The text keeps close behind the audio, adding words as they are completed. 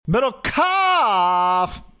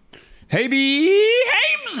Middlecoff. Hey,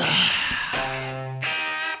 behaves.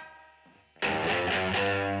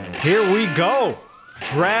 Here we go.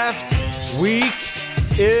 Draft week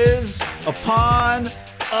is upon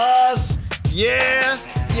us. Yeah.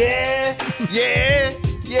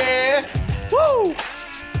 Woo.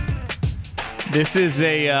 This is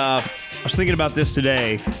I was thinking about this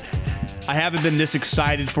today. I haven't been this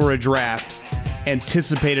excited for a draft,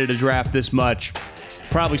 anticipated a draft this much,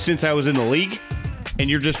 probably since I was in the league. And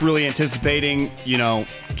you're just really anticipating,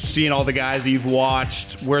 seeing all the guys that you've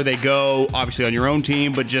watched, where they go, obviously on your own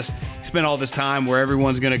team, but just spend all this time where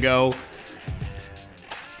everyone's going to go.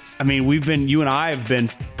 I mean, you and I have been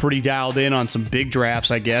pretty dialed in on some big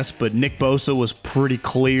drafts, I guess, but Nick Bosa was pretty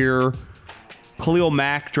clear. Khalil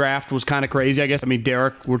Mack draft was kind of crazy, I guess. I mean,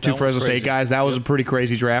 Derek, we're two Fresno State guys. That was a pretty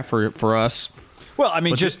crazy draft for us. Well, I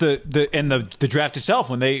mean, but just the draft itself,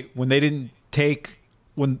 when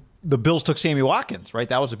the Bills took Sammy Watkins, right?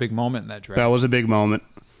 That was a big moment in that draft. That was a big moment.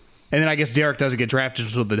 And then I guess Derek doesn't get drafted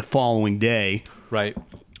until the following day. Right.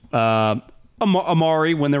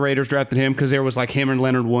 Amari, when the Raiders drafted him, because there was like him and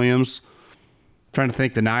Leonard Williams. Trying to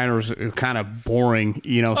think, the Niners are kind of boring,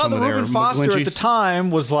 some of their Reuben Foster at the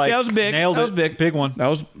time was like, that was big. Nailed that was big. Big one. That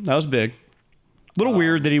was big. A little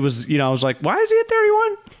weird that he was, I was like, why is he at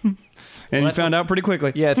 31? And you found out pretty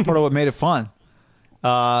quickly. Yeah, it's part of what made it fun.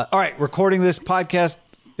 All right, recording this podcast.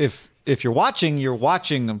 If you're watching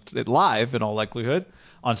it live in all likelihood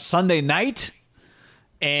on Sunday night,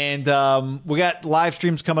 and we got live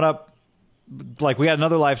streams coming up. Like we got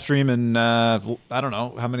another live stream in I don't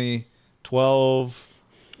know how many, 12,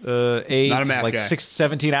 8, Not a math like guy. 6,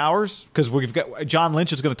 17 hours, because we've got John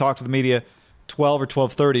Lynch is going to talk to the media 12 or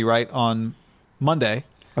 12:30 right on Monday.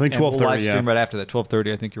 I think 12:30. We'll live stream right after that,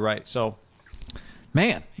 12:30. I think you're right. So,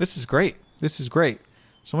 man, this is great.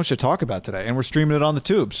 So much to talk about today, and we're streaming it on the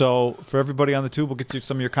tube. So for everybody on the tube, we'll get to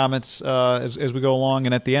some of your comments as we go along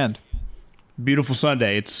and at the end. Beautiful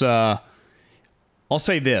Sunday. It's I'll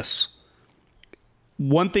say this.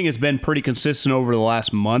 One thing has been pretty consistent over the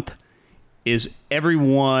last month is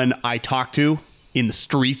everyone I talk to in the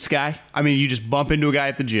streets, guy. I mean, you just bump into a guy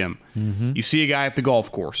at the gym. Mm-hmm. You see a guy at the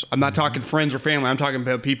golf course. I'm not talking friends or family. I'm talking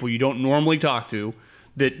about people you don't normally talk to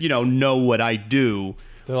that, know what I do.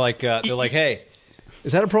 They're like, hey,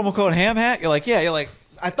 is that a promo code Ham Hat? You're like, yeah. You're like,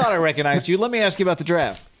 I thought I recognized you. Let me ask you about the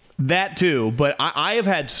draft. That too, but I have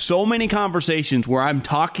had so many conversations where I'm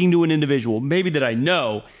talking to an individual, maybe that I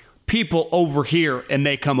know, people over here, and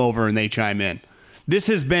they come over and they chime in. This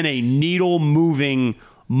has been a needle-moving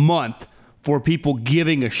month for people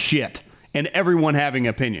giving a shit and everyone having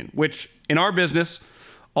an opinion, which in our business,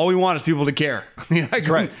 all we want is people to care. That's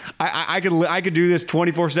right. I could do this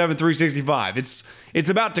 24/7, 365. It's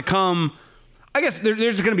about to come. I guess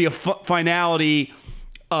there's going to be a finality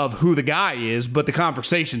of who the guy is, but the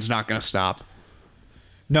conversation's not going to stop.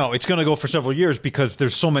 No, it's going to go for several years because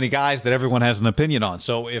there's so many guys that everyone has an opinion on.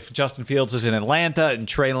 So if Justin Fields is in Atlanta and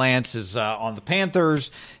Trey Lance is on the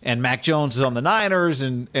Panthers and Mac Jones is on the Niners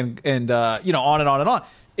and on and on and on,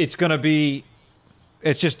 it's going to be.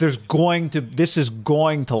 It's just this is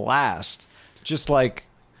going to last. Just like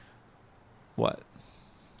what?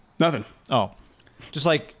 Nothing. Oh, just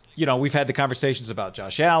like. We've had the conversations about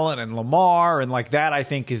Josh Allen and Lamar, and like that, I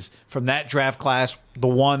think is from that draft class, the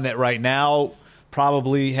one that right now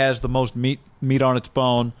probably has the most meat on its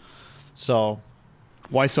bone. So,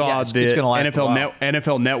 I saw the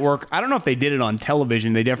NFL Network. I don't know if they did it on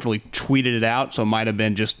television. They definitely tweeted it out, so it might have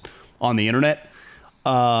been just on the internet.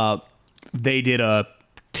 They did a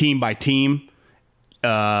team-by-team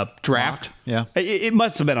draft. Yeah. It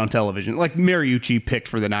must have been on television. Like Mariucci picked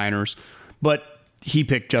for the Niners, but he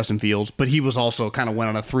picked Justin Fields, but he was also kind of went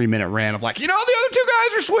on a 3-minute rant of like, the other two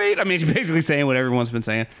guys are sweet. I mean, he's basically saying what everyone's been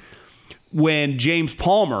saying. When James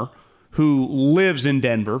Palmer, who lives in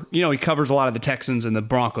Denver, he covers a lot of the Texans and the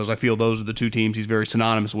Broncos. I feel those are the two teams he's very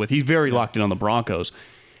synonymous with. He's very locked in on the Broncos.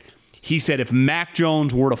 He said if Mac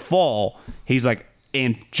Jones were to fall, he's like,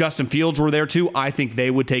 and Justin Fields were there too, I think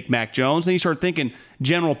they would take Mac Jones. And he started thinking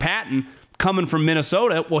General Patton, coming from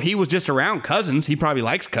Minnesota, well, he was just around Cousins. He probably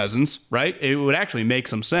likes Cousins, right? It would actually make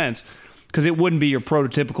some sense because it wouldn't be your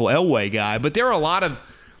prototypical Elway guy. But there are a lot of,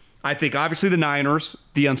 I think, obviously the Niners,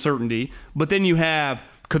 the uncertainty. But then you have,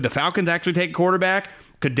 could the Falcons actually take a quarterback?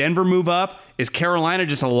 Could Denver move up? Is Carolina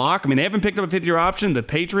just a lock? I mean, they haven't picked up a fifth-year option. The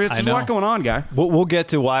Patriots, there's a lot going on, guy. We'll get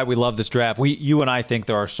to why we love this draft. You and I think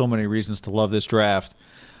there are so many reasons to love this draft.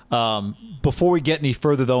 Before we get any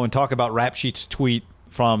further, though, and talk about Rap Sheet's tweet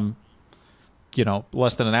from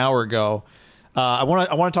less than an hour ago, I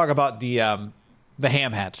want to talk about the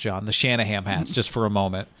ham hats, John, the Shanahan hats, just for a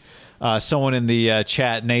moment. Someone in the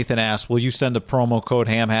chat, Nathan asked, will you send a promo code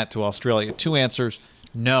HAMHAT to Australia? 2 answers.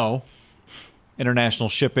 No. International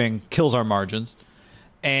shipping kills our margins.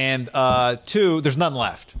 And 2, there's none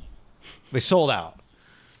left. They sold out.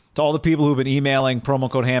 To all the people who've been emailing promo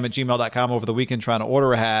code ham@gmail.com over the weekend trying to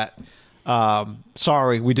order a hat,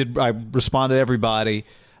 sorry, I responded to everybody.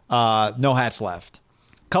 No hats left.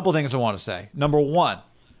 Couple things I want to say. Number 1,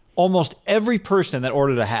 almost every person that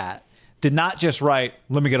ordered a hat did not just write,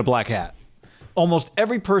 let me get a black hat. Almost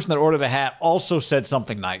every person that ordered a hat also said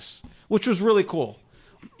something nice, which was really cool.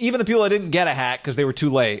 Even the people that didn't get a hat because they were too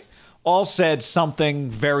late all said something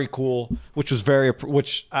very cool, which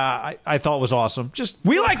I thought was awesome. Just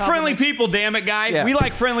we like friendly people, damn it, guys. Yeah. We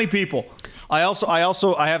like friendly people. I have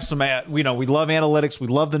some, we love analytics. We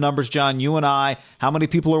love the numbers, John, you and I. How many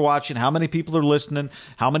people are watching? How many people are listening?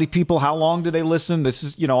 How long do they listen? This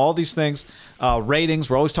is, all these things. Ratings.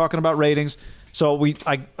 We're always talking about ratings. So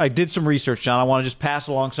I did some research, John. I want to just pass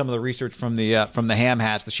along some of the research from the ham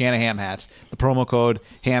hats, the Shanna ham hats, the promo code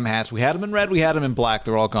ham hats. We had them in red. We had them in black.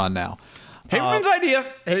 They're all gone now. Haberman's idea.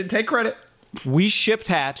 Hey, take credit. We shipped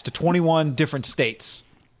hats to 21 different states,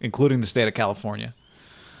 including the state of California.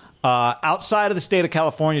 Outside of the state of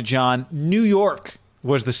California, John, New York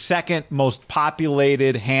was the second most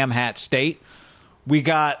populated ham hat state. We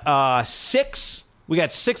got 6. We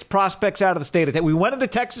got 6 prospects out of the state of Texas. We went into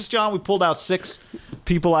Texas, John. We pulled out 6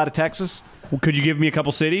 people out of Texas. Well, could you give me a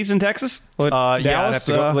couple cities in Texas? Dallas, yeah, I'd have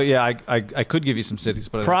to go. Yeah, I could give you some cities,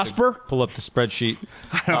 but Prosper. Pull up the spreadsheet.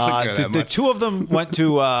 I don't think the 2 of them went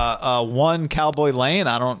to 1 Cowboy Lane.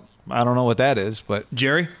 I don't know what that is, but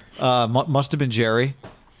Jerry must have been Jerry.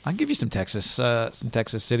 I'll give you some Texas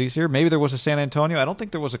cities here. Maybe there was a San Antonio. I don't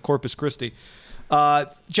think there was a Corpus Christi.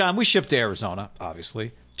 John, we shipped to Arizona,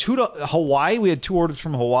 obviously. 2 to Hawaii. We had 2 orders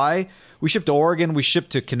from Hawaii. We shipped to Oregon. We shipped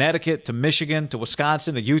to Connecticut, to Michigan, to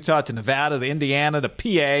Wisconsin, to Utah, to Nevada, to Indiana, to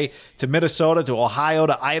PA, to Minnesota, to Ohio,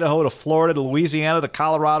 to Idaho, to Florida, to Louisiana, to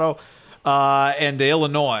Colorado, and to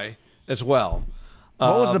Illinois as well.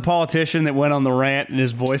 What was the politician that went on the rant and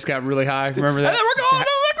his voice got really high? Remember that? And then we're going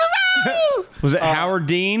to Was it Howard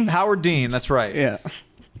Dean? Howard Dean, that's right. Yeah.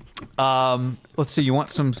 Let's see. You want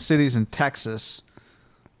some cities in Texas?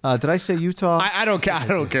 Did I say Utah? I don't care. I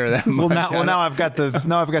don't care that much. Now I've got the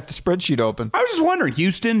spreadsheet open. I was just wondering.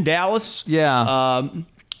 Houston, Dallas, yeah,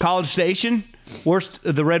 College Station. Where's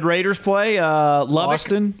the Red Raiders play? Lubbock.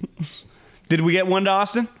 Austin. Did we get one to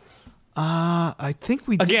Austin? I think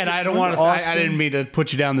we did. Again, I don't want to. I didn't mean to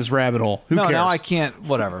put you down this rabbit hole. Who cares? Now I can't.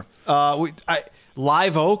 Whatever.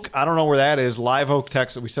 Live Oak. I don't know where that is. Live Oak,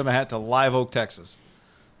 Texas. We sent a hat to Live Oak, Texas.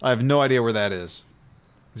 I have no idea where that is.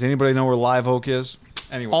 Does anybody know where Live Oak is?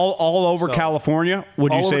 Anyway, all over California.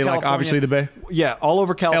 Would you say like obviously the Bay? Yeah, all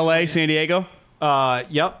over California. L.A., San Diego.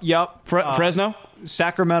 Yep. Fresno,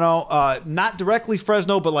 Sacramento. Not directly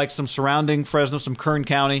Fresno, but like some surrounding Fresno, some Kern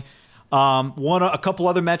County. A couple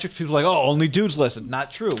other metrics. People are like, oh, only dudes listen.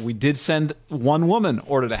 Not true. We did send 1 woman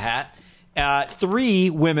ordered a hat. 3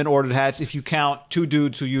 women ordered hats if you count 2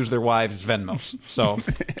 dudes who use their wives' Venmos. So.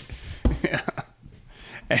 Yeah.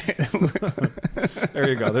 There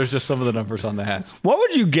you go. There's just some of the numbers on the hats. What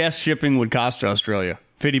would you guess shipping would cost to Australia?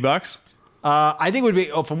 $50? I think it would be,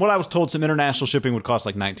 from what I was told, some international shipping would cost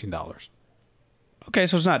like $19. Okay,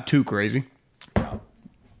 so it's not too crazy.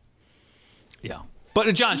 Yeah.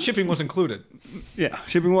 But, John, shipping was included. Yeah,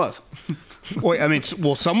 shipping was. Wait, I mean,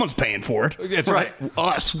 well, someone's paying for it. That's right.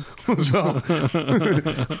 Us. So,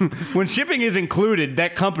 when shipping is included,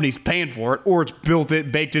 that company's paying for it, or it's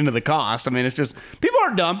baked into the cost. I mean, it's just, people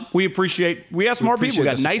aren't dumb. We have smart people. We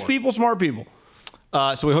got nice people, smart people.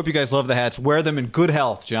 So we hope you guys love the hats. Wear them in good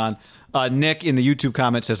health, John. Nick in the YouTube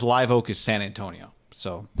comment says Live Oak is San Antonio.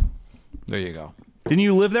 So there you go. Didn't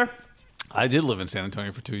you live there? I did live in San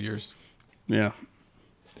Antonio for 2 years. Yeah.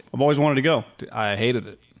 I've always wanted to go. I hated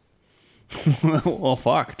it. Well,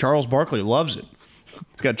 fuck. Charles Barkley loves it.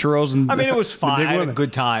 He's got churros and. I mean, it was fine. I had a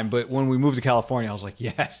good time, but when we moved to California, I was like,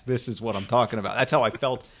 "Yes, this is what I'm talking about." That's how I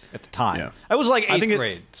felt at the time. Yeah. I was like 8th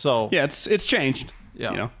grade, so yeah, it's changed.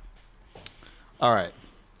 Yeah. You know? All right.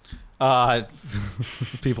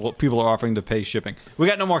 People are offering to pay shipping. We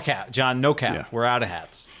got no more cap, John. No cap. Yeah. We're out of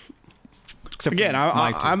hats. Except again,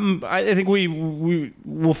 I think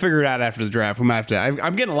we'll figure it out after the draft. We might have to.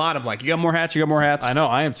 I'm getting a lot of like, you got more hats. You got more hats. I know.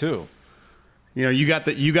 I am too. You know, you got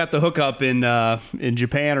the hookup in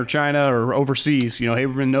Japan or China or overseas. You know,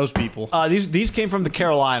 Haberman knows people. These came from the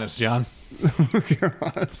Carolinas, John.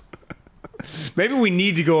 Carolinas. Maybe we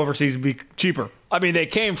need to go overseas and be cheaper. I mean, they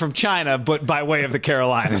came from China, but by way of the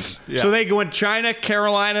Carolinas. Yeah. So they went China,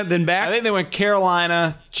 Carolina, then back? I think they went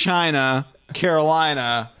Carolina, China,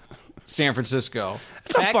 Carolina, San Francisco.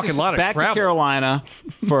 It's a fucking lot of back travel. to Carolina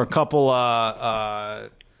for a couple. A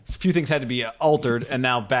few things had to be altered, and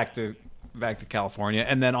now back to California,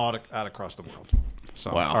 and then out across the world.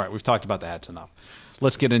 So, Wow. All right, we've talked about the hats enough.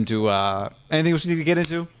 Let's get into anything else we need to get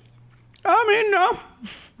into. I mean, no.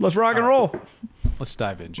 Let's rock and roll. Let's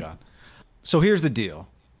dive in, John. So here's the deal.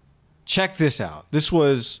 Check this out. This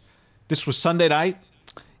was Sunday night.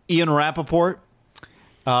 Ian Rappaport.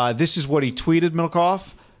 This is what he tweeted,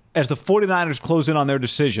 Milkoff. As the 49ers close in on their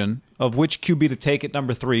decision of which QB to take at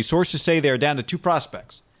number 3, sources say they are down to 2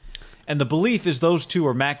 prospects. And the belief is those 2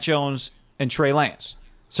 are Mac Jones and Trey Lance.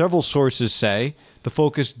 Several sources say the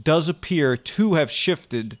focus does appear to have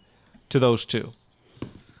shifted to those 2.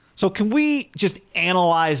 So can we just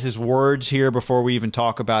analyze his words here before we even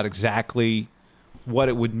talk about exactly what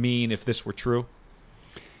it would mean if this were true?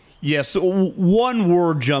 Yes, one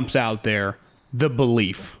word jumps out there, the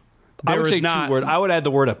belief. I would say 2 words. I would add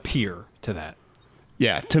the word appear to that.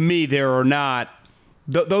 Yeah, to me, there are not...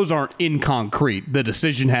 those aren't in concrete. The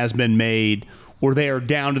decision has been made, or they are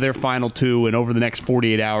down to their final 2, and over the next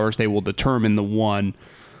 48 hours, they will determine the one.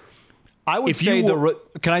 I would say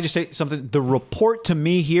can I just say something? The report to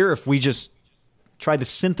me here, if we just try to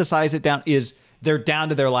synthesize it down, is they're down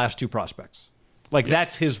to their last 2 prospects.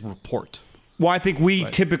 That's his report. Well, I think we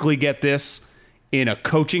typically get this in a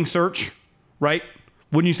coaching search, right?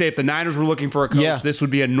 Wouldn't you say if the Niners were looking for a coach, this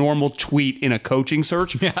would be a normal tweet in a coaching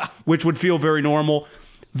search, which would feel very normal.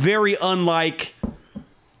 Very unlike,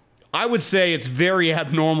 I would say it's very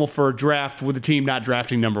abnormal for a draft with a team not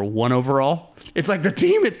drafting number 1 overall. It's like the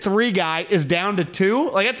team at 3 guy is down to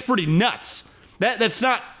 2. That's pretty nuts. That's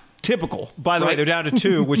not typical. By the way, they're down to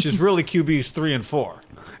 2, which is really QBs 3 and 4.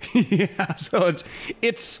 Yeah, so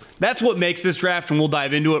that's what makes this draft, and we'll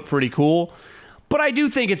dive into it, pretty cool. But I do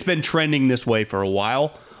think it's been trending this way for a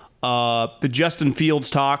while. The Justin Fields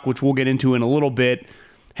talk, which we'll get into in a little bit,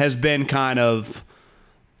 has been kind of...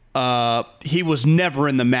 he was never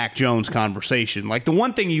in the Mac Jones conversation. The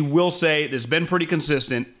one thing you will say that's been pretty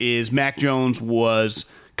consistent is Mac Jones was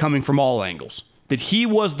coming from all angles. That he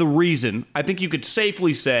was the reason, I think you could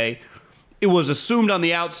safely say, it was assumed on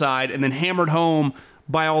the outside and then hammered home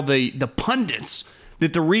by all the pundits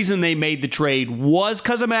that the reason they made the trade was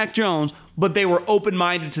because of Mac Jones, but they were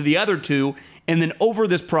open-minded to the other 2, and then over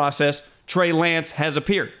this process, Trey Lance has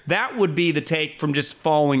appeared. That would be the take from just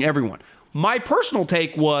following everyone. My personal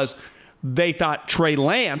take was they thought Trey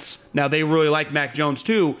Lance, now they really like Mac Jones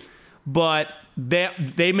too, but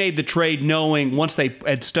they made the trade knowing once they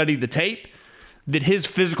had studied the tape that his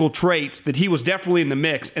physical traits, that he was definitely in the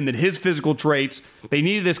mix, and that his physical traits, they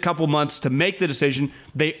needed this couple months to make the decision.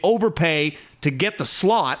 They overpay to get the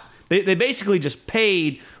slot. They basically just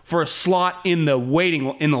paid for a slot in the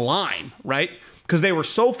line, right? Because they were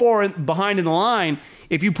so far behind in the line.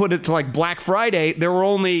 If you put it to Black Friday, there were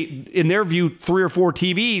only, in their view, 3 or 4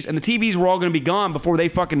 TVs, and the TVs were all going to be gone before they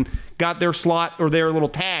fucking got their slot or their little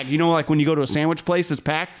tag. You know, when you go to a sandwich place that's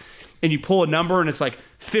packed, and you pull a number, and it's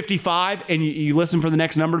 55, and you listen for the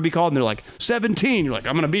next number to be called, and they're 17. You're I'm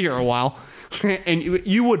going to be here a while. And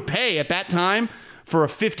you would pay at that time for a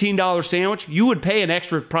 $15 sandwich. You would pay an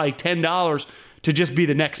extra probably $10 to just be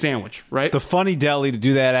the next sandwich, right? The funny deli to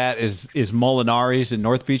do that at is Molinari's in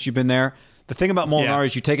North Beach. You've been there. The thing about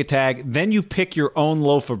Molinari's, you take a tag, then you pick your own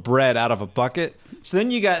loaf of bread out of a bucket. So then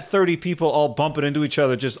you got 30 people all bumping into each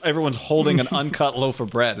other. Just everyone's holding an uncut loaf of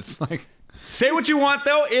bread. It's Say what you want,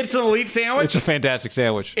 though. It's an elite sandwich. It's a fantastic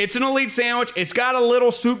sandwich. It's an elite sandwich. It's got a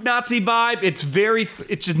little soup Nazi vibe.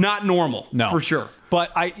 It's just not normal. No. For sure.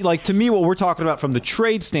 But to me, what we're talking about from the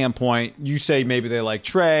trade standpoint, you say maybe they like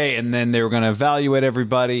Trey, and then they were going to evaluate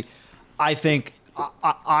everybody. I think,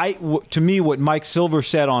 to me, what Mike Silver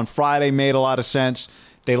said on Friday made a lot of sense.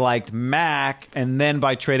 They liked Mac, and then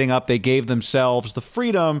by trading up, they gave themselves the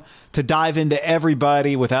freedom to dive into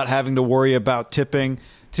everybody without having to worry about tipping.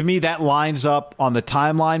 To me, that lines up on the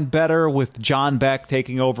timeline better with John Beck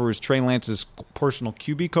taking over as Trey Lance's personal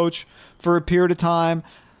QB coach for a period of time.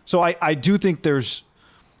 So I do think there's,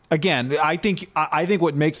 again, I think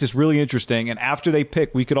what makes this really interesting, and after they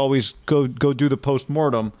pick, we could always go do the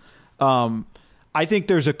postmortem. I think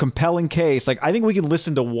there's a compelling case. I think we can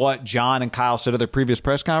listen to what John and Kyle said at their previous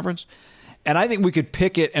press conference, and I think we could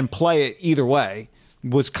pick it and play it either way.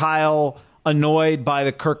 Was Kyle annoyed by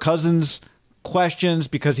the Kirk Cousins questions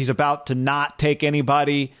because he's about to not take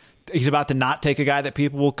anybody? He's about to not take a guy that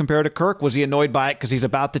people will compare to Kirk. Was he annoyed by it because he's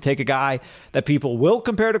about to take a guy that people will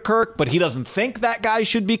compare to Kirk, but he doesn't think that guy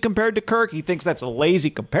should be compared to Kirk? He thinks that's a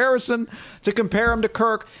lazy comparison to compare him to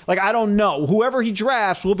Kirk. I don't know. Whoever he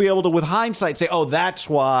drafts will be able to, with hindsight, say, oh, that's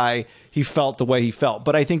why he felt the way he felt.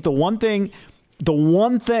 But I think the one thing the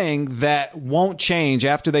one thing that won't change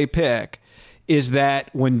after they pick is that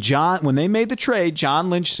when they made the trade, John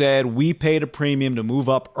Lynch said, we paid a premium to move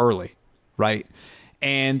up early, right?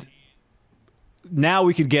 And now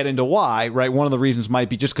we could get into why, right? One of the reasons might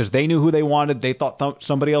be just because they knew who they wanted. They thought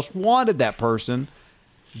somebody else wanted that person.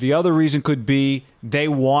 The other reason could be they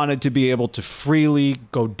wanted to be able to freely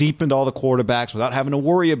go deep into all the quarterbacks without having to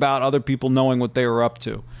worry about other people knowing what they were up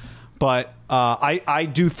to. But I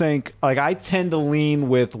do think, like, I tend to lean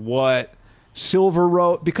with what Silver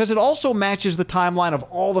wrote because it also matches the timeline of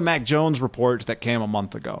all the Mac Jones reports that came a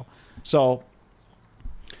month ago. So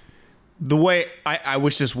the way I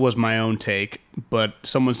wish this was my own take, but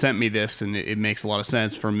someone sent me this and it makes a lot of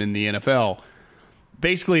sense from in the NFL.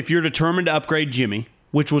 Basically, if you're determined to upgrade Jimmy,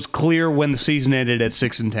 which was clear when the season ended at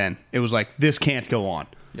 6-10, it was like, this can't go on.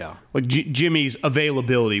 Yeah. Like Jimmy's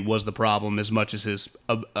availability was the problem as much as his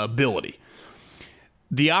ability.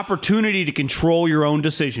 The opportunity to control your own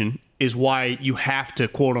decision is why you have to,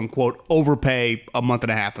 quote unquote, overpay a month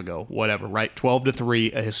and a half ago, whatever, right?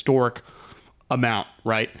 12-3, a historic amount,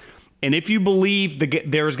 right? And if you believe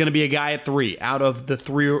there is going to be a guy at 3 out of the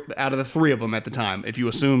three of them at the time, if you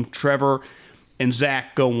assume Trevor and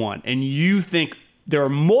Zach go 1, and you think there are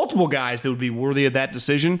multiple guys that would be worthy of that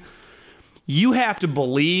decision, you have to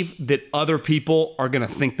believe that other people are going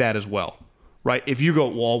to think that as well, right? If you go,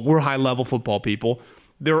 well, we're high-level football people,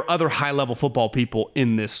 there are other high-level football people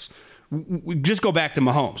in this. Just go back to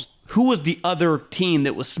Mahomes. Who was the other team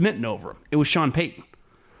that was smitten over him? It was Sean Payton.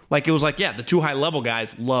 Like, it was like, yeah, the two high-level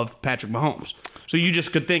guys loved Patrick Mahomes. So you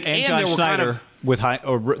just could think, and John Schneider with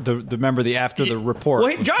remember after the report.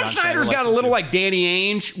 Well, John Schneider's got a little like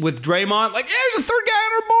Danny Ainge with Draymond. Like, yeah, there's a third guy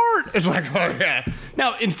on our board. It's like, oh, yeah.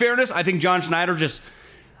 Now, in fairness, I think John Schneider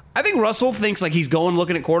I think Russell thinks like he's going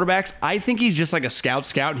looking at quarterbacks. I think he's just like a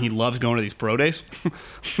scout, and he loves going to these pro days,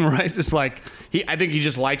 right? It's like, I think he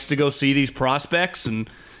just likes to go see these prospects and,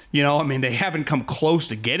 you know, I mean, they haven't come close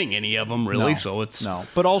to getting any of them, really. No, so it's no.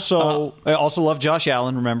 But also, I also love Josh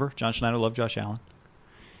Allen. Remember, John Schneider loved Josh Allen.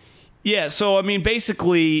 Yeah. So I mean,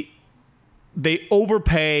 basically, they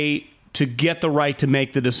overpay to get the right to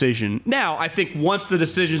make the decision. Now, I think once the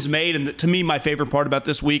decision's made, and to me, my favorite part about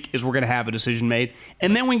this week is we're going to have a decision made,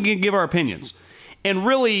 and then we can give our opinions. And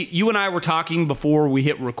really, you and I were talking before we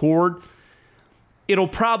hit record. It'll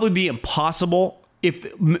probably be impossible.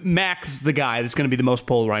 If Mac's the guy that's going to be the most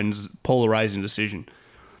polarizing decision,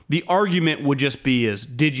 the argument would just be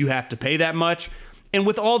did you have to pay that much? And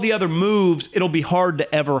with all the other moves, it'll be hard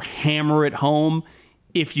to ever hammer it home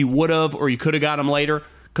if you would have or you could have got him later.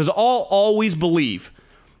 Because I'll always believe,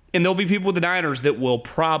 and there'll be people with the Niners that will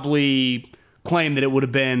probably claim that it would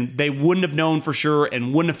have been, they wouldn't have known for sure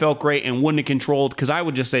and wouldn't have felt great and wouldn't have controlled. Because I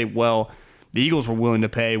would just say, well, the Eagles were willing to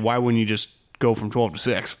pay. Why wouldn't you just go from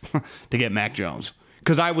 12-6 to get Mac Jones?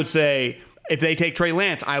 Because I would say if they take Trey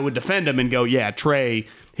Lance, I would defend him and go, yeah, Trey,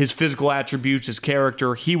 his physical attributes, his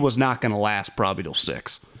character, he was not going to last probably till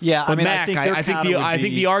 6. Yeah, but I mean, Mac, I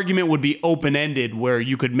think the argument would be open ended where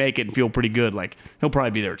you could make it and feel pretty good. Like he'll probably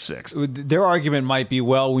be there at 6. Their argument might be,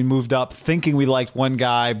 well, we moved up thinking we liked one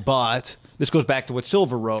guy, but this goes back to what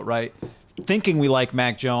Silver wrote, right? Thinking we like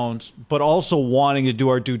Mac Jones, but also wanting to do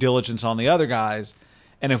our due diligence on the other guys.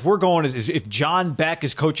 And if we're going, if John Beck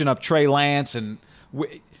is coaching up Trey Lance and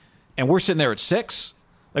we're sitting there at 6,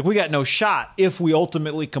 like we got no shot. If we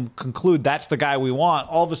ultimately conclude that's the guy we want,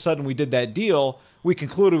 all of a sudden we did that deal. We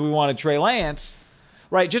concluded we wanted Trey Lance,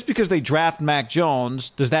 right? Just because they draft Mac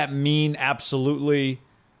Jones, does that mean absolutely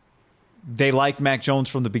they liked Mac Jones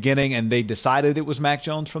from the beginning and they decided it was Mac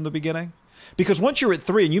Jones from the beginning? Because once you're at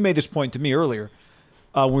 3, and you made this point to me earlier,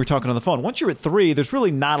 when we were talking on the phone. Once you're at 3, there's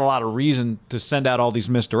really not a lot of reason to send out all these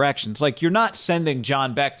misdirections. Like, you're not sending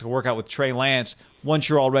John Beck to work out with Trey Lance once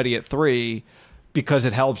you're already at 3 because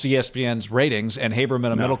it helps ESPN's ratings, and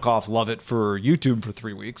Haberman and Middlecoff love it for YouTube for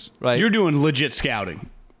 3 weeks, right? You're doing legit scouting.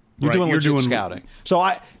 You're doing legit scouting. So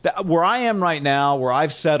where I am right now, where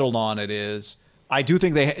I've settled on it is, I do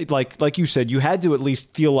think they, like you said, you had to at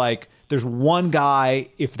least feel like there's one guy,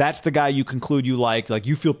 if that's the guy you conclude you like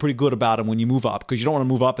you feel pretty good about him when you move up, because you don't want to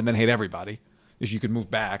move up and then hate everybody, as you could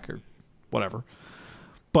move back or whatever.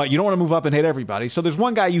 But you don't want to move up and hate everybody. So there's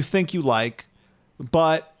one guy you think you like,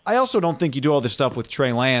 but I also don't think you do all this stuff with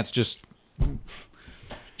Trey Lance just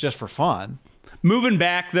for fun. Moving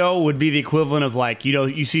back, though, would be the equivalent of like,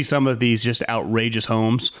 you see some of these just outrageous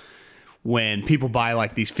homes when people buy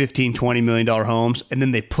like these $15, $20 million homes and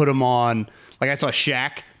then they put them on, like I saw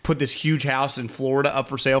Shaq put this huge house in Florida up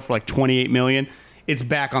for sale for like $28 million. it's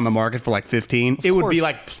back on the market for like 15. It would be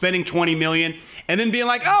like spending $20 million and then being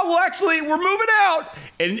like, oh, well, actually, we're moving out.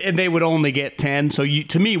 And they would only get 10. So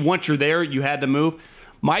to me, once you're there, you had to move.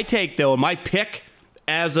 My take, though, my pick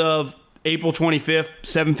as of April 25th,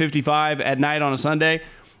 7:55 at night on a Sunday,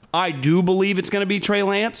 I do believe it's going to be Trey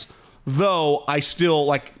Lance, though I still,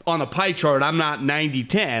 like, on a pie chart, I'm not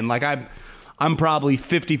 90-10. Like, I'm probably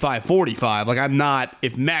 55-45. Like, I'm not,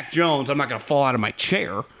 if Mac Jones, I'm not going to fall out of my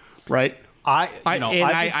chair, right?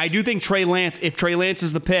 I do think Trey Lance, if Trey Lance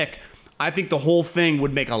is the pick, I think the whole thing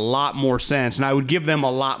would make a lot more sense, and I would give them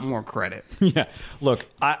a lot more credit. Yeah. Look,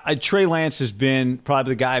 Trey Lance has been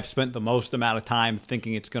probably the guy I've spent the most amount of time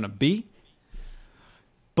thinking it's going to be.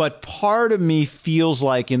 But part of me feels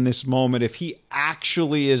like in this moment, if he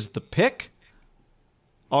actually is the pick,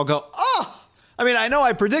 I'll go, oh! I mean, I know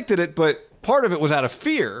I predicted it, but part of it was out of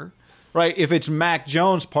fear, right? If it's Mac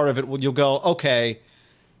Jones, part of it, you'll go, okay,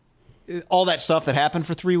 all that stuff that happened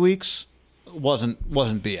for 3 weeks wasn't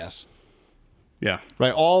BS. Yeah.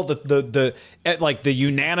 Right. All the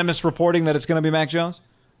unanimous reporting that it's going to be Mac Jones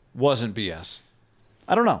wasn't BS.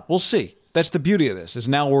 I don't know. We'll see. That's the beauty of this, is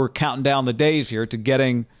now we're counting down the days here to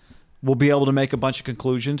getting, we'll be able to make a bunch of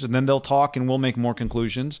conclusions, and then they'll talk and we'll make more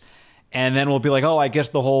conclusions. And then we'll be like, oh, I guess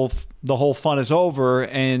the whole fun is over.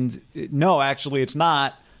 And no, actually it's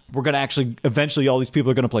not. We're going to actually, eventually all these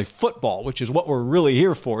people are going to play football, which is what we're really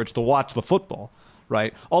here for. It's to watch the football,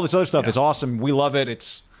 right? All this other stuff is awesome. We love it.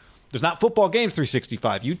 There's not football games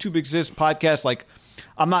 365. YouTube exists, podcasts. Like,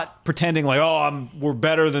 I'm not pretending like, we're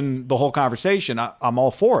better than the whole conversation. I'm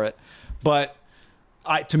all for it. But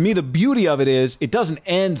to me, the beauty of it is it doesn't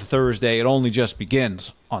end Thursday. It only just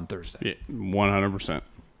begins on Thursday. Yeah, 100%.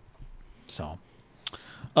 So,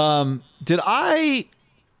 did I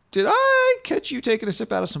catch you taking a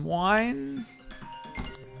sip out of some wine?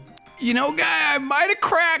 You know, Guy, I might have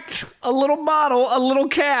cracked a little bottle, a little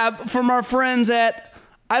cab from our friends at,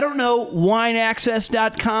 I don't know,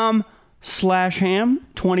 wineaccess.com/ham,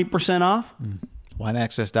 20% off.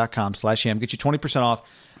 Wineaccess.com/ham. Get you 20% off.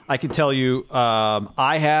 I can tell you,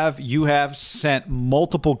 you have sent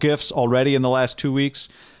multiple gifts already in the last 2 weeks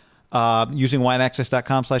using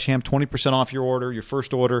wineaccess.com/ham, 20% off your order, your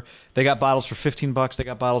first order. They got bottles for $15. They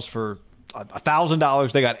got bottles for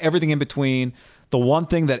 $1,000. They got everything in between. The one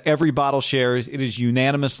thing that every bottle shares, it is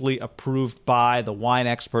unanimously approved by the wine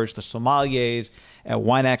experts, the sommeliers at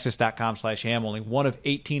wineaccess.com/ham. Only one of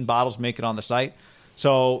 18 bottles make it on the site.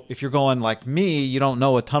 So if you're going like me, you don't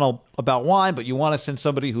know a ton about wine, but you want to send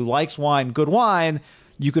somebody who likes wine, good wine,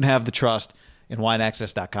 you can have the trust in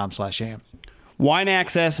wineaccess.com/ham.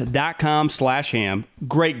 Wineaccess.com/ham.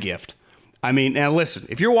 Great gift. I mean, now listen,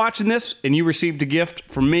 if you're watching this and you received a gift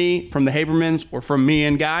from me, from the Habermans, or from me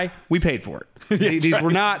and Guy, we paid for it. These were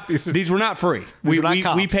not free.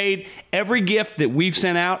 We paid. Every gift that we've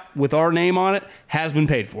sent out with our name on it has been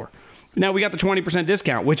paid for. Now we got the 20%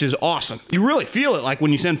 discount, which is awesome. You really feel it, like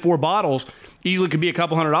when you send 4 bottles, easily could be a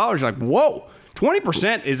couple $100. You're like, whoa,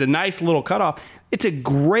 20% is a nice little cutoff. It's a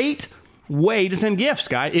great way to send gifts,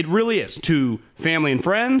 Guy. It really is, to family and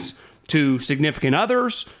friends, to significant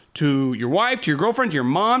others, to your wife, to your girlfriend, to your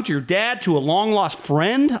mom, to your dad, to a long-lost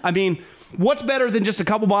friend. I mean, what's better than just a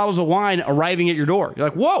couple bottles of wine arriving at your door? You're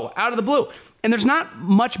like, whoa, out of the blue. And there's not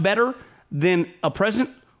much better than a present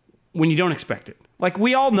when you don't expect it. Like,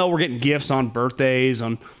 we all know we're getting gifts on birthdays,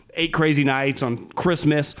 on 8 crazy nights, on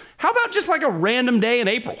Christmas. How about just like a random day in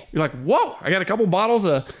April? You're like, whoa, I got a couple bottles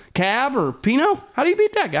of Cab or Pinot. How do you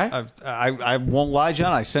beat that, Guy? I won't lie,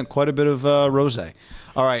 John. I sent quite a bit of rosé.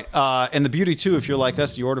 All right. And the beauty, too, if you're like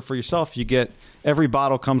us, you order for yourself, you get, every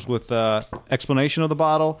bottle comes with explanation of the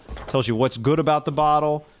bottle, tells you what's good about the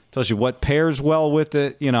bottle, tells you what pairs well with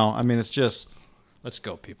it. You know, I mean, it's just, let's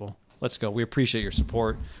go, people. Let's go. We appreciate your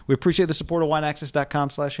support. We appreciate the support of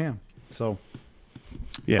wineaccess.com/ham. So,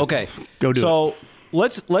 yeah. Okay. Go do it. So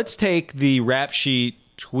let's take the Rap Sheet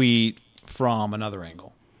tweet from another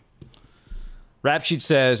angle. Rap Sheet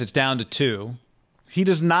says it's down to 2. He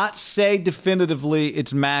does not say definitively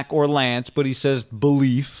it's Mac or Lance, but he says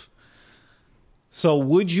belief. So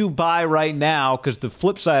would you buy right now? Because the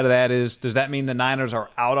flip side of that is, does that mean the Niners are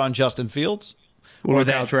out on Justin Fields? Or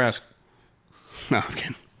Kyle Trask? No, I'm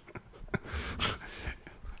kidding.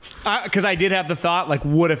 Because I did have the thought, like,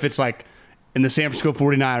 what if it's like in the San Francisco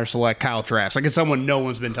 49ers select Kyle Trask? Like, it's someone no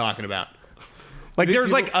one's been talking about. Like,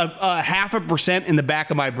 there's like a 0.5% in the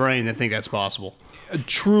back of my brain that think that's possible.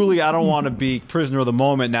 Truly, I don't want to be prisoner of the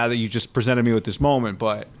moment now that you just presented me with this moment,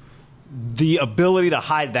 but the ability to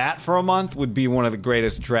hide that for a month would be one of the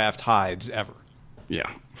greatest draft hides ever. Yeah.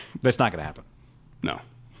 That's not going to happen. No.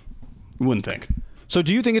 You wouldn't think. So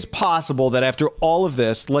do you think it's possible that after all of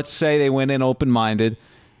this, let's say they went in open-minded,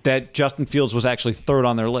 that Justin Fields was actually third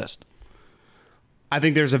on their list? I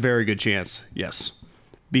think there's a very good chance, yes.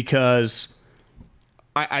 Because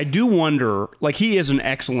I do wonder, like, he is an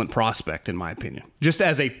excellent prospect, in my opinion. Just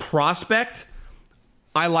as a prospect,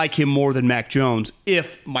 I like him more than Mac Jones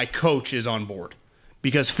if my coach is on board.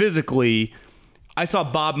 Because physically, I saw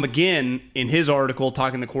Bob McGinn in his article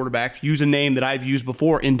talking to quarterbacks use a name that I've used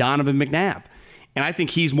before in Donovan McNabb. And I think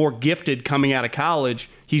he's more gifted coming out of college.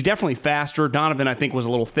 He's definitely faster. Donovan, I think, was a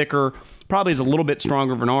little thicker. Probably has a little bit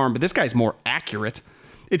stronger of an arm, but this guy's more accurate.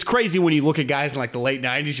 It's crazy when you look at guys in like the late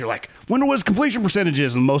 90s, you're like, wonder what his completion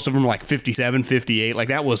percentages, and most of them are like 57, 58. Like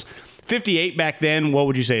that was 58 back then. What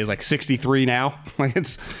would you say is like 63 now? Like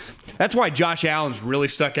that's why Josh Allen's really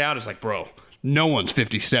stuck out. It's like, bro, no one's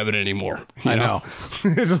 57 anymore. I know.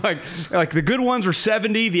 It's like the good ones are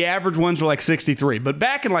 70, the average ones are like 63. But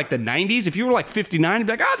back in like the 90s, if you were like 59, you'd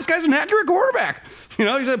be like, this guy's an accurate quarterback.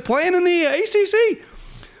 He's playing in the ACC.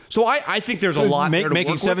 So I think there's a lot there to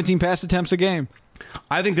making work 17 pass attempts a game.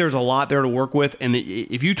 I think there's a lot there to work with. And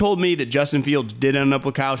if you told me that Justin Fields did end up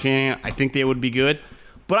with Kyle Shanahan, I think they would be good.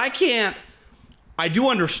 But I do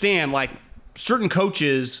understand, like, certain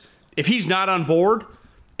coaches, if he's not on board,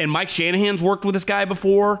 and Mike Shanahan's worked with this guy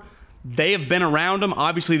before, they have been around him.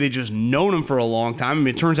 Obviously, they just known him for a long time. I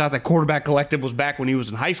mean, it turns out that Quarterback Collective was back when he was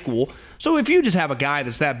in high school. So if you just have a guy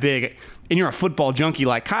that's that big and you're a football junkie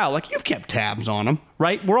like Kyle, like, you've kept tabs on him,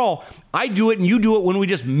 right? I do it and you do it when we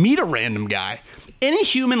just meet a random guy. Any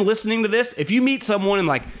human listening to this, if you meet someone and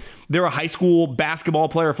like they're a high school basketball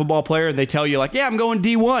player, football player, and they tell you like, yeah, I'm going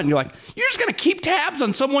D1. You're like, you're just going to keep tabs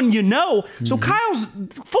on someone you know. Mm-hmm. So Kyle's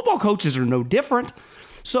football coaches are no different.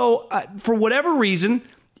 So for whatever reason,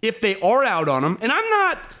 if they are out on him, and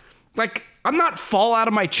I'm not fall out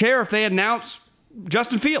of my chair if they announce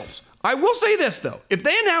Justin Fields. I will say this, though. If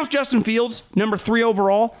they announce Justin Fields, number 3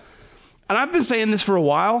 overall, and I've been saying this for a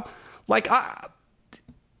while,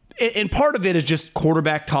 and part of it is just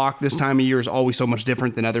quarterback talk this time of year is always so much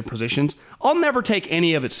different than other positions. I'll never take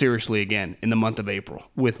any of it seriously again in the month of April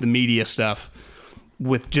with the media stuff,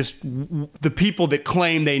 with just the people that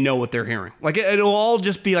claim they know what they're hearing. Like, it'll all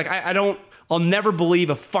just be like, I'll never believe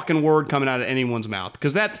a fucking word coming out of anyone's mouth,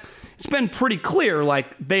 because it's been pretty clear, like,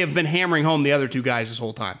 they have been hammering home the other two guys this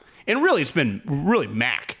whole time. And really, it's been really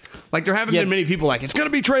Mac. Like, there haven't been many people like, it's going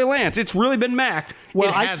to be Trey Lance. It's really been Mac. Well,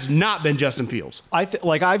 it has not been Justin Fields.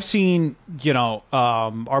 I've seen,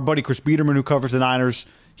 our buddy Chris Biederman, who covers the Niners,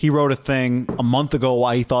 he wrote a thing a month ago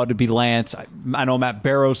why he thought it'd be Lance. I know Matt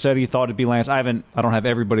Barrow said he thought it'd be Lance. I don't have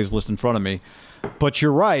everybody's list in front of me. But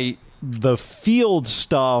you're right. The Fields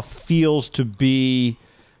stuff feels to be,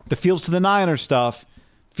 the Fields to the Niners stuff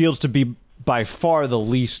feels to be by far the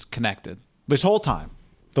least connected. This whole time,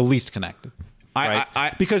 the least connected.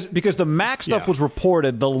 Right? Because the Mac stuff was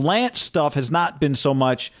reported. The Lance stuff has not been so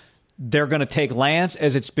much they're going to take Lance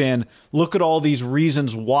as it's been, look at all these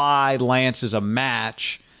reasons why Lance is a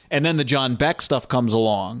match. And then the John Beck stuff comes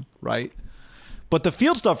along, right? But the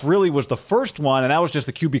Fields stuff really was the first one, and that was just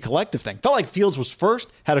the QB collective thing. Felt like Fields was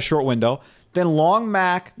first, had a short window, then long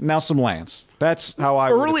Mac, now some Lance. That's how I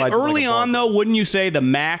early on, though. Wouldn't you say the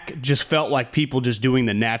Mac just felt like people just doing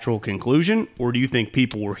the natural conclusion, or do you think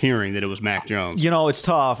people were hearing that it was Mac Jones? It's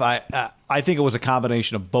tough. I think it was a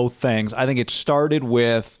combination of both things. I think it started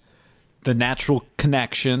with the natural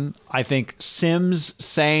connection. I think Sims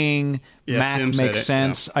saying Mac makes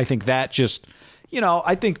sense. Yeah. I think that just,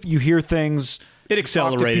 I think you hear things. It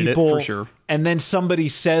accelerated people, it for sure. And then somebody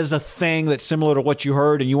says a thing that's similar to what you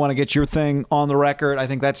heard and you want to get your thing on the record. I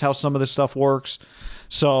think that's how some of this stuff works.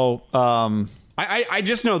 So I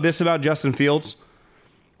just know this about Justin Fields.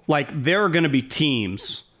 Like, there are going to be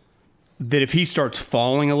teams that if he starts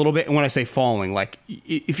falling a little bit, and when I say falling, like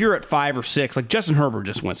if you're at 5 or 6, like Justin Herbert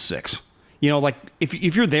just went 6. Like if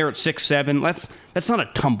you're there at 6, 7, that's not a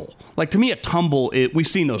tumble. Like, to me, a tumble, we've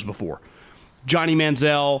seen those before. Johnny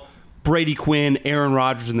Manziel, Brady Quinn, Aaron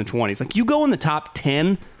Rodgers in the 20s. Like, you go in the top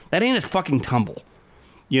 10, that ain't a fucking tumble.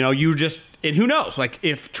 You just, and who knows? Like,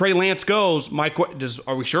 if Trey Lance goes,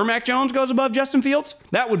 are we sure Mac Jones goes above Justin Fields?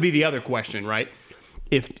 That would be the other question, right?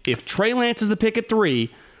 If Trey Lance is the pick at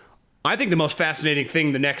 3, I think the most fascinating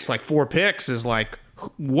thing the next 4 picks is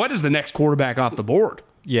what is the next quarterback off the board?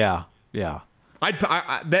 Yeah.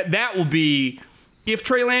 That will be. If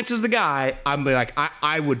Trey Lance is the guy, I'd be like,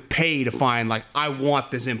 I would pay to find, I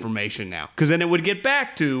want this information now. Because then it would get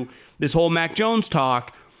back to this whole Mac Jones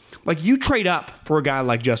talk. Like, you trade up for a guy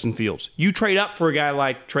like Justin Fields. You trade up for a guy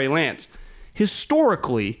like Trey Lance.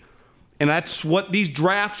 Historically, and that's what these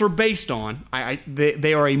drafts are based on,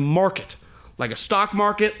 they are a market. like a stock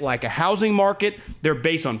market, like a housing market. They're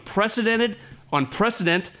based on precedent,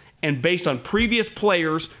 and based on previous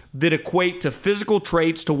players that equate to physical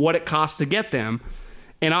traits to what it costs to get them.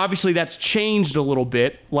 And obviously that's changed a little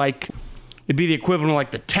bit. Like, it'd be the equivalent of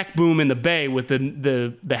like the tech boom in the Bay with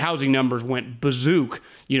the housing numbers went bazook,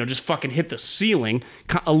 just fucking hit the ceiling.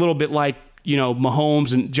 A little bit like,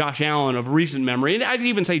 Mahomes and Josh Allen of recent memory. And I'd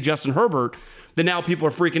even say Justin Herbert, that now people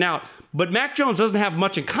are freaking out. But Mac Jones doesn't have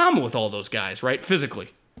much in common with all those guys, right? Physically.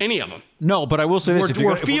 Any of them. No, but I will say this.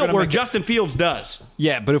 Where Justin Fields does.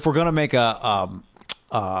 Yeah, but if we're going to make a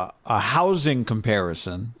housing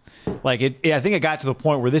comparison, I think it got to the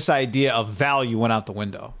point where this idea of value went out the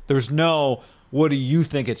window. There's no, what do you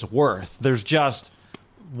think it's worth? There's just,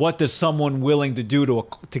 what does someone willing to do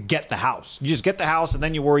to get the house? You just get the house, and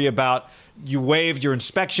then you worry about, you waived your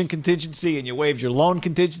inspection contingency and you waived your loan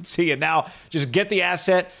contingency, and now just get the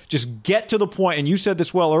asset, just get to the point, and you said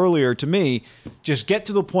this well earlier to me, just get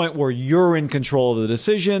to the point where you're in control of the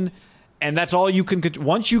decision, and that's all you can.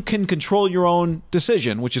 Once you can control your own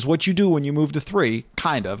decision, which is what you do when you move to 3,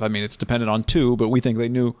 kind of. I mean, it's dependent on 2, but we think they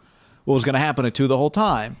knew what was going to happen at 2 the whole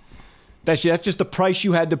time. That's just the price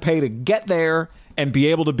you had to pay to get there and be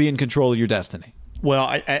able to be in control of your destiny. Well,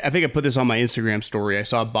 I think I put this on my Instagram story. I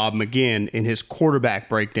saw Bob McGinn in his quarterback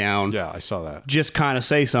breakdown. Yeah, I saw that. Just kind of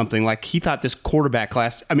say something like he thought this quarterback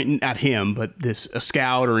class, I mean, not him, but a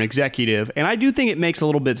scout or an executive. And I do think it makes a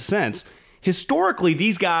little bit of sense. Historically,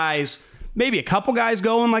 these guys, maybe a couple guys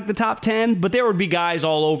go in like the top 10, but there would be guys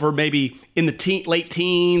all over, maybe in the late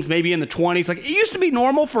teens, maybe in the 20s. Like, it used to be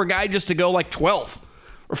normal for a guy just to go like 12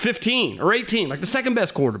 or 15 or 18, like the second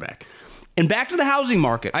best quarterback. And back to the housing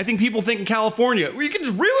market. I think people think in California, you can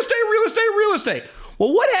just real estate.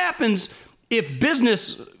 Well, what happens if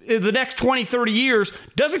business in the next 20, 30 years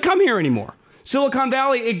doesn't come here anymore? Silicon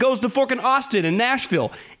Valley, it goes to fucking Austin and Nashville.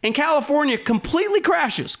 And California completely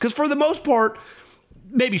crashes. Because for the most part,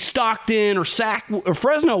 maybe Stockton or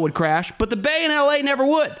Fresno would crash, but the Bay and LA never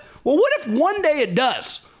would. Well, what if one day it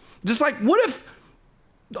does? Just like, what if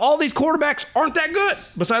all these quarterbacks aren't that good?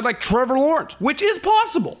 Besides like Trevor Lawrence, which is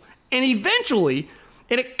possible. And eventually,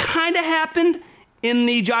 and it kind of happened in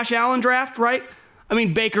the Josh Allen draft, right? I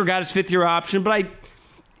mean, Baker got his 5th-year option, but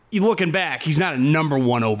you looking back, he's not a number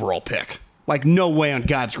 1 overall pick. Like, no way on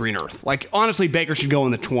God's green earth. Like, honestly, Baker should go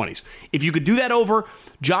in the 20s. If you could do that over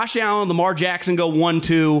Josh Allen, Lamar Jackson go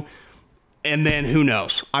 1-2, and then who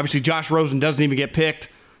knows? Obviously, Josh Rosen doesn't even get picked.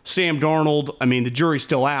 Sam Darnold, I mean, the jury's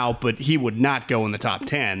still out, but he would not go in the top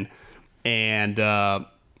 10. And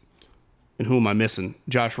who am I missing?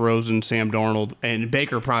 Josh Rosen, Sam Darnold, and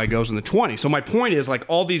Baker probably goes in the 20. So my point is, like,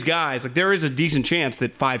 all these guys, like, there is a decent chance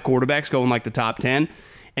that 5 quarterbacks go in like the top 10,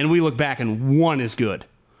 and we look back and 1 is good,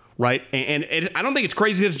 right? And I don't think it's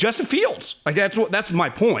crazy that it's Justin Fields. Like, that's my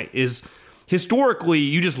point. Is historically,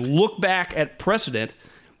 you just look back at precedent,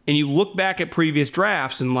 and you look back at previous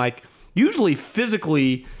drafts, and like usually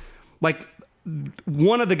physically, like,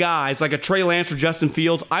 one of the guys, like a Trey Lance or Justin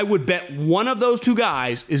Fields, I would bet one of those 2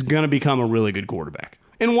 guys is going to become a really good quarterback.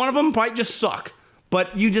 And one of them might just suck.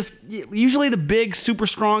 But usually the big, super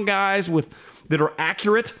strong guys that are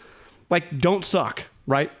accurate, like, don't suck,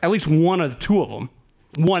 right? At least one out of the 2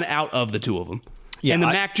 of them. Yeah, and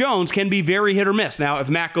Mac Jones can be very hit or miss. Now, if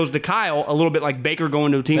Mac goes to Kyle, a little bit like Baker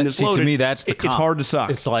going to a team that's loaded, to me, that's the comp. It's hard to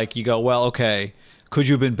suck. It's like you go, well, okay, could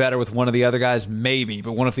you have been better with one of the other guys? Maybe,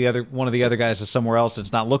 but one of the other guys is somewhere else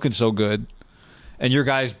that's not looking so good, and your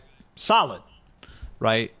guy's solid,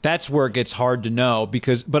 right? That's where it gets hard to know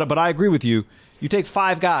because. But I agree with you. You take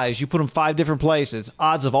 5 guys, you put them 5 different places.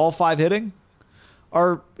 Odds of all 5 hitting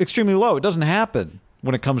are extremely low. It doesn't happen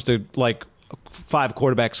when it comes to like 5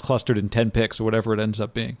 quarterbacks clustered in 10 picks or whatever it ends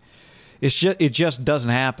up being. It just doesn't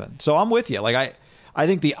happen. So I'm with you. Like I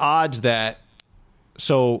think the odds that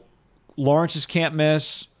Lawrence's can't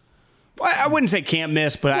miss. Well, I wouldn't say can't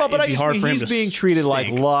miss, but it'd be hard for him to he's being treated like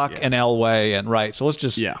Luck and Elway, and right. So let's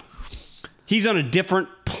just he's on a different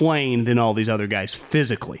plane than all these other guys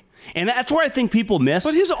physically, and that's where I think people miss.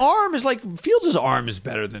 But his arm is like Fields' arm is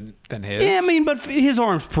better than his. Yeah, I mean, but his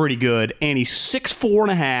arm's pretty good, and he's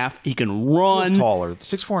 6'4.5". He can run. Feels taller.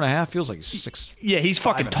 6'4.5" feels like 6. Yeah, he's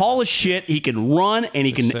fucking tall as shit. He can run, and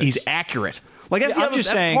he's accurate. Like that's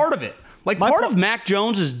part of it. Like part of Mac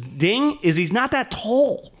Jones's ding is he's not that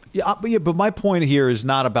tall. Yeah, but my point here is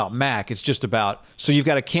not about Mac. It's just about, so you've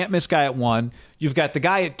got a can't miss guy at 1. You've got the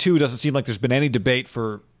guy at 2. Doesn't seem like there's been any debate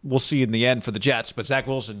for, we'll see in the end for the Jets, but Zach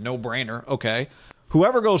Wilson, no brainer. Okay.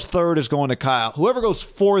 Whoever goes 3rd is going to Kyle. Whoever goes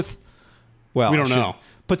 4th, well, we don't know.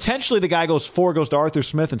 Potentially the guy goes 4 goes to Arthur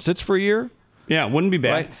Smith and sits for a year. Yeah, wouldn't be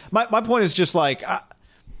bad. Right? My point is just like,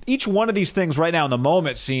 each one of these things right now in the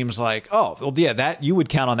moment seems like, oh, well, yeah, that you would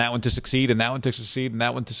count on that one to succeed and that one to succeed and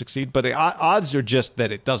that one to succeed. But the odds are just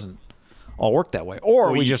that it doesn't all work that way.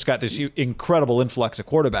 Or we just got this incredible influx of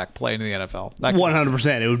quarterback play in the NFL.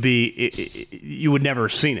 100%. It would be, you would never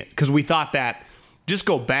have seen it. Because we thought that, just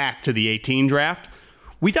go back to the 18 draft,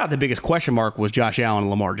 we thought the biggest question mark was Josh Allen and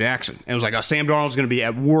Lamar Jackson. And it was like, oh, Sam Darnold's going to be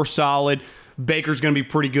at worst solid. Baker's going to be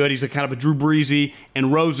pretty good. He's a kind of a Drew Breesy.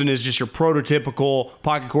 And Rosen is just your prototypical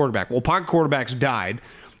pocket quarterback. Well, pocket quarterbacks died.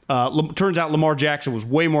 Turns out Lamar Jackson was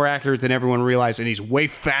way more accurate than everyone realized, and he's way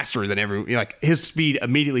faster than everyone. Like, his speed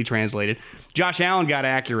immediately translated. Josh Allen got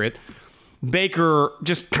accurate. Baker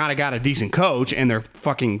just kind of got a decent coach, and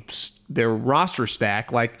their roster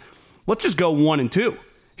stack. Like, let's just go 1 and 2.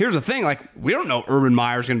 Here's the thing: like, we don't know Urban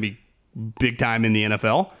Meyer's going to be big time in the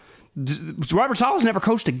NFL. Robert Sala's never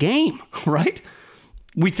coached a game, right?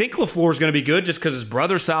 We think LaFleur's going to be good just because his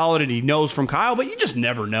brother's solid and he knows from Kyle, but you just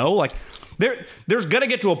never know. Like, there's going to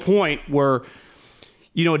get to a point where,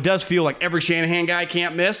 it does feel like every Shanahan guy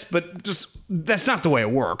can't miss, but just that's not the way it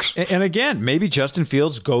works. And again, maybe Justin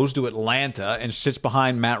Fields goes to Atlanta and sits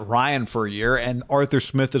behind Matt Ryan for a year, and Arthur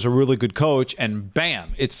Smith is a really good coach, and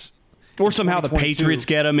bam, or somehow the Patriots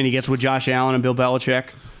get him and he gets with Josh Allen and Bill Belichick.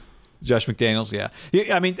 Josh McDaniels, yeah.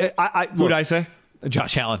 I mean, who'd I say?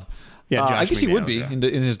 Josh Allen. Yeah, I guess McDaniels, he would be in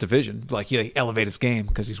his division. Like, he elevate his game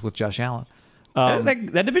because he's with Josh Allen.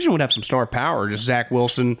 That division would have some star power. Just Zach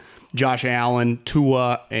Wilson, Josh Allen,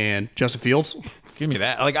 Tua, and Justin Fields. Give me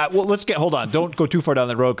that. Like, hold on. Don't go too far down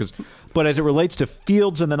that road. But as it relates to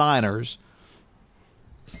Fields and the Niners,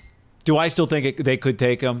 do I still think they could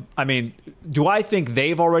take him? I mean, do I think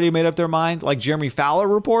they've already made up their mind? Like Jeremy Fowler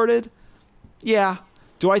reported? Yeah.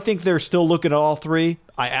 Do I think they're still looking at all three?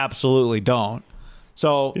 I absolutely don't.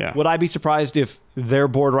 So would I be surprised if their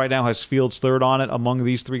board right now has Fields third on it among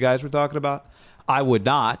these three guys we're talking about? I would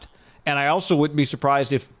not. And I also wouldn't be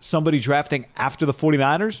surprised if somebody drafting after the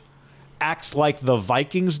 49ers acts like the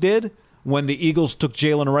Vikings did when the Eagles took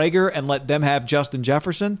Jalen Reagor and let them have Justin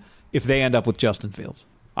Jefferson if they end up with Justin Fields.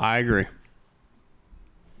 I agree.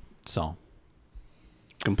 So,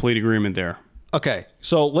 complete agreement there. Okay,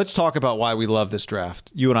 so let's talk about why we love this draft.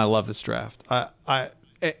 You and I love this draft.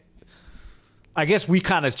 I guess we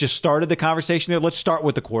kind of just started the conversation there. Let's start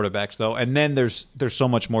with the quarterbacks, though, and then there's so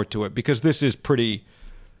much more to it because this is pretty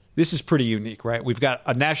unique, right? We've got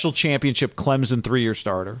a national championship Clemson 3-year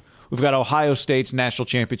starter. We've got Ohio State's national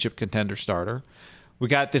championship contender starter. We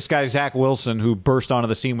got this guy, Zach Wilson, who burst onto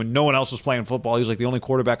the scene when no one else was playing football. He was like the only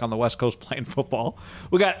quarterback on the West Coast playing football.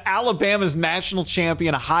 We got Alabama's national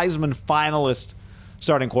champion, a Heisman finalist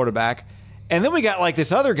starting quarterback. And then we got like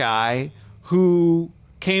this other guy who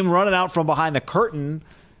came running out from behind the curtain,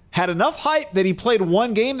 had enough hype that he played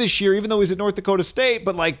one game this year, even though he's at North Dakota State,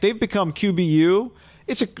 but like they've become QBU.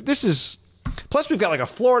 Plus we've got like a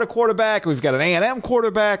Florida quarterback, we've got an A&M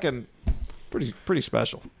quarterback, and pretty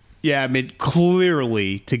special. Yeah, I mean,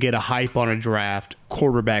 clearly to get a hype on a draft,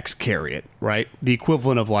 quarterbacks carry it, right? The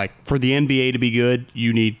equivalent of like, for the NBA to be good,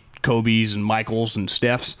 you need Kobe's and Michaels and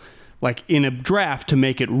Steph's. Like in a draft, to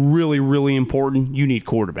make it really, really important, you need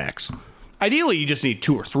quarterbacks. Ideally, you just need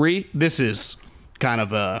 2 or 3. This is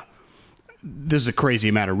a crazy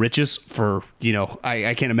amount of riches for,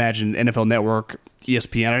 I can't imagine NFL Network,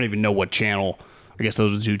 ESPN, I don't even know what channel. I guess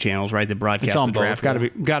those are the 2 channels, right? That broadcast the draft.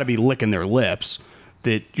 Got to be licking their lips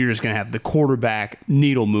that you're just going to have the quarterback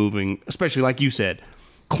needle moving, especially like you said.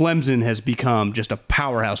 Clemson has become just a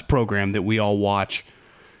powerhouse program that we all watch.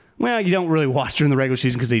 Well, you don't really watch during the regular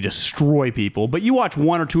season because they destroy people, but you watch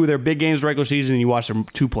 1 or 2 of their big games regular season and you watch their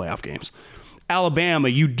 2 playoff games. Alabama,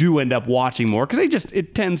 you do end up watching more because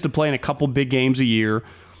it tends to play in a couple big games a year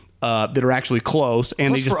that are actually close, and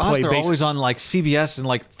plus they just for us, they're always on like CBS and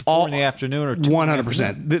like 4 in the afternoon or 2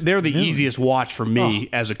 100%. They're the easiest watch for me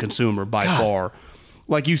as a consumer by far.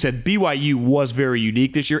 Like you said, BYU was very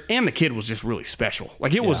unique this year, and the kid was just really special.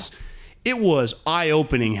 Like it was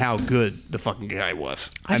eye-opening how good the fucking guy was.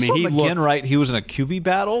 I mean, he looked right. He was in a QB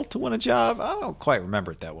battle to win a job. I don't quite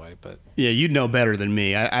remember it that way, but yeah, you'd know better than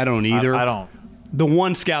me. I don't either. I don't. The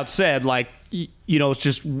one scout said, like, it's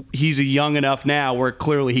just he's a young enough now where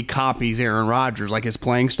clearly he copies Aaron Rodgers, like his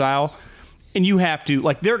playing style, and you have to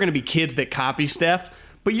there are going to be kids that copy Steph.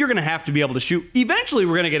 But you're going to have to be able to shoot. Eventually,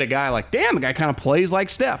 we're going to get a guy like, damn, a guy kind of plays like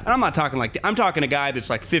Steph. And I'm not talking like, I'm talking a guy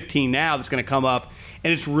that's like 15 now that's going to come up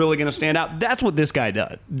and it's really going to stand out. That's what this guy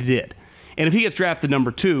did. And if he gets drafted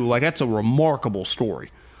number 2, like that's a remarkable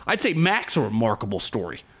story. I'd say Mac's a remarkable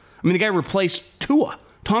story. I mean, the guy replaced Tua.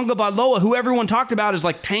 Tonga Valoa, who everyone talked about as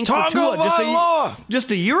like tank for Tua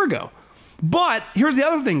just a year ago. But here's the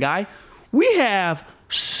other thing, guy. We have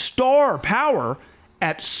star power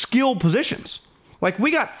at skill positions. Like,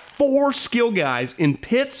 we got 4 skill guys in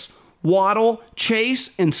Pitts, Waddle,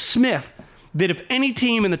 Chase, and Smith that if any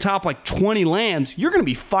team in the top, 20 lands, you're going to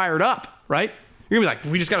be fired up, right? You're going to be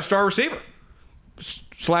like, we just got a star receiver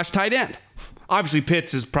 / tight end. Obviously,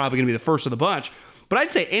 Pitts is probably going to be the first of the bunch. But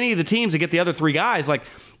I'd say any of the teams that get the other 3 guys,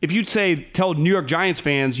 if you'd tell New York Giants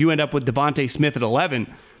fans you end up with Devontae Smith at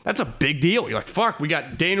 11, that's a big deal. You're like, fuck, we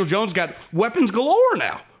got Daniel Jones got weapons galore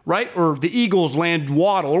now, right? Or the Eagles land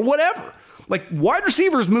Waddle or whatever. Wide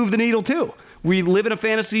receivers move the needle too. We live in a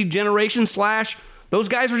fantasy generation / those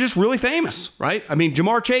guys are just really famous, right? I mean,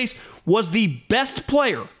 Jamar Chase was the best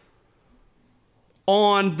player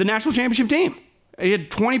on the national championship team. He had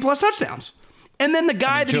 20-plus touchdowns. And then the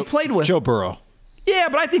guy that he played with. Joe Burrow. Yeah,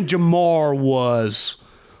 but I think Jamar was,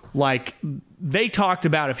 they talked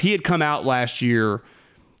about if he had come out last year,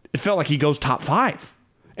 it felt like he goes top 5.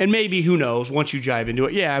 And maybe, who knows, once you dive into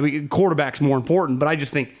it, yeah, I mean, quarterback's more important, but I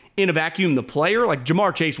just think in a vacuum, the player,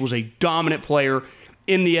 Jamar Chase was a dominant player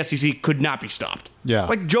in the SEC, could not be stopped.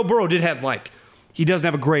 Yeah. Joe Burrow did have, he doesn't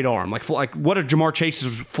have a great arm. What are Jamar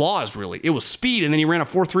Chase's flaws, really? It was speed, and then he ran a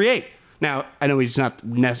 4.38. Now, I know he's not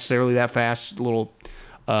necessarily that fast, a little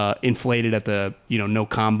inflated at the, no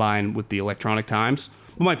combine with the electronic times.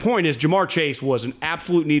 But my point is, Jamar Chase was an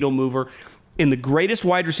absolute needle mover in the greatest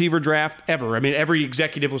wide receiver draft ever. I mean, every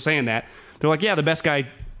executive was saying that. They're like, yeah, the best guy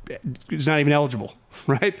is not even eligible,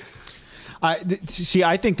 right? I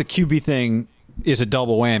think the QB thing is a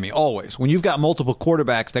double whammy, always. When you've got multiple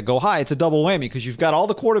quarterbacks that go high, it's a double whammy because you've got all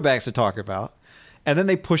the quarterbacks to talk about, and then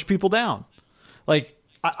they push people down.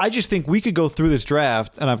 I just think we could go through this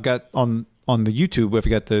draft, and I've got on the YouTube, if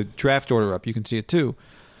you got the draft order up, you can see it too.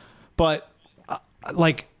 But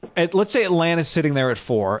let's say Atlanta's sitting there at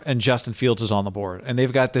 4 and Justin Fields is on the board, and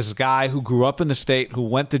they've got this guy who grew up in the state, who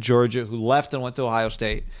went to Georgia, who left and went to Ohio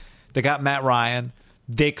State. They got Matt Ryan.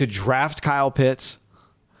 They could draft Kyle Pitts,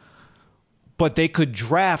 but they could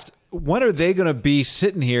draft. When are they going to be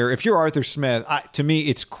sitting here? If you're Arthur Smith, to me,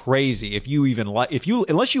 it's crazy.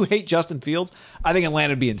 Unless you hate Justin Fields, I think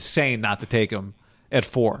Atlanta would be insane not to take him at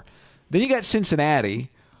 4. Then you got Cincinnati,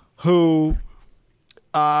 who,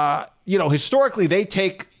 historically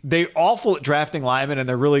they're awful at drafting linemen,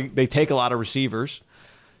 and they take a lot of receivers.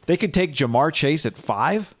 They could take Jamar Chase at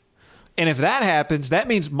 5. And if that happens, that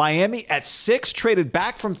means Miami at 6 traded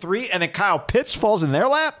back from 3, and then Kyle Pitts falls in their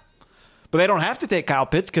lap. But they don't have to take Kyle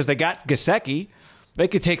Pitts because they got Gesicki. They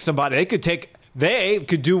could take somebody. They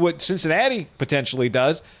could do what Cincinnati potentially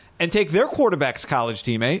does and take their quarterback's college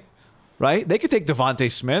teammate, right? They could take Devontae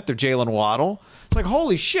Smith or Jalen Waddle. It's like,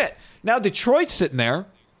 holy shit. Now Detroit's sitting there,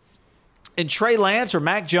 and Trey Lance or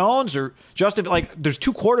Mac Jones or Justin, there's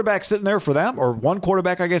 2 quarterbacks sitting there for them, or 1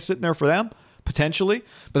 quarterback, I guess, sitting there for them, potentially.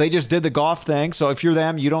 But they just did the Goff thing. So if you're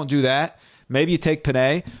them, you don't do that. Maybe you take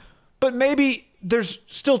Panay. But maybe there's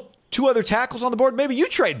still 2 other tackles on the board. Maybe you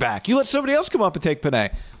trade back. You let somebody else come up and take Panay.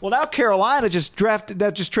 Well, now Carolina just traded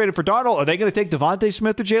for Darnold. Are they going to take Devontae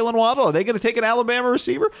Smith or Jalen Waddle? Are they going to take an Alabama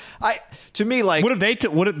receiver? What if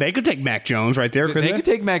they could take Mac Jones right there? They could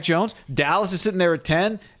take Mac Jones. Dallas is sitting there at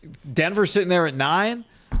 10. Denver's sitting there at 9.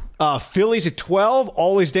 Philly's at 12.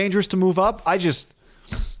 Always dangerous to move up. I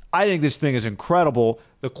think this thing is incredible.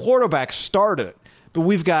 The quarterback started it, but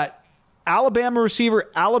we've got Alabama receiver,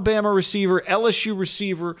 LSU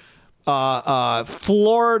receiver,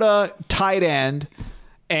 Florida tight end,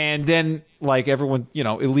 and then everyone,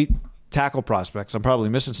 elite tackle prospects. I'm probably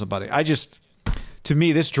missing somebody. To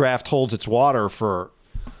me, this draft holds its water for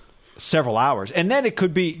several hours. And then it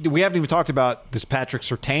could be, we haven't even talked about, does Patrick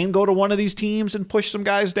Surtain go to one of these teams and push some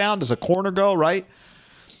guys down? Does a corner go, right?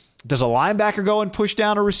 Does a linebacker go and push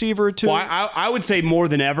down a receiver or 2? Well, I would say more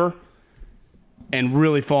than ever, and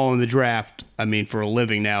really following the draft, for a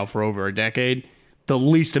living now for over a decade, the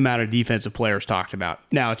least amount of defensive players talked about.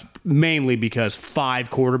 Now, it's mainly because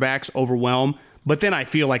 5 quarterbacks overwhelm, but then I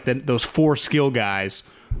feel like those 4 skill guys,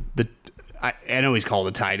 I know he's called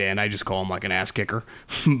a tight end. I just call him like an ass kicker.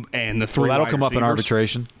 And the 3 that'll wide come receivers. Up in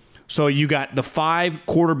arbitration. So you got the 5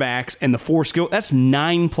 quarterbacks and the 4 skill. That's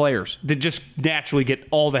 9 players that just naturally get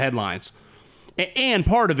all the headlines. And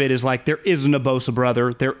part of it is there isn't a Bosa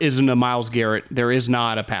brother, there isn't a Myles Garrett, there is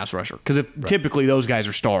not a pass rusher. Because typically those guys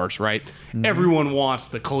are stars, right? Mm-hmm. Everyone wants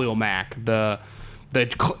the Khalil Mack,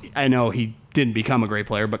 I know he didn't become a great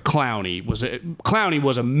player, but Clowney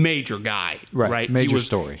was a major guy, right? Major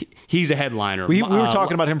story. He's a headliner. We were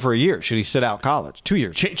talking about him for a year. Should he sit out college? 2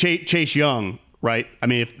 years. Chase Young, right?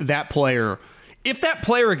 If that player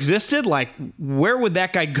existed, where would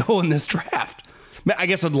that guy go in this draft? I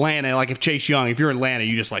guess Atlanta, like if Chase Young, if you're Atlanta,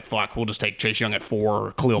 you just like, fuck, we'll just take Chase Young at 4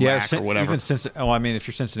 or Khalil Mack or whatever. Even since, if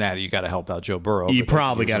you're Cincinnati, you got to help out Joe Burrow. You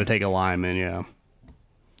probably got to take a lineman, yeah.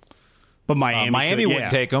 But Miami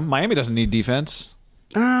wouldn't take him. Miami doesn't need defense.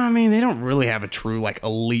 I mean, they don't really have a true like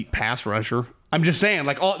elite pass rusher. I'm just saying,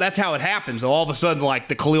 like, that's how it happens. All of a sudden, like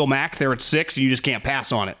the Khalil Mack's there at 6, and you just can't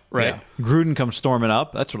pass on it, right? Yeah. Gruden comes storming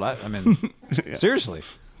up. That's what I mean. Yeah. Seriously.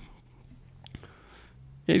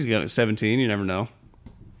 Yeah, he's got 17. You never know.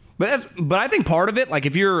 But I think part of it, like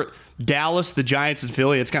if you're Dallas, the Giants, and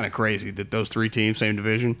Philly, it's kind of crazy that those 3 teams, same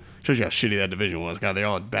division. Shows you how shitty that division was. God, they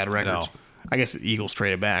all had bad records. I guess the Eagles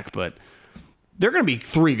traded back, but they're going to be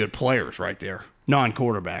 3 good players right there,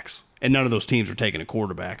 non-quarterbacks, and none of those teams are taking a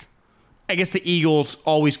quarterback. I guess the Eagles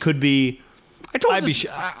always could be.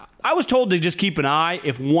 I was told to just keep an eye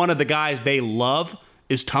if one of the guys they love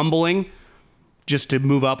is tumbling, just to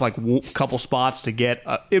move up like a couple spots to get.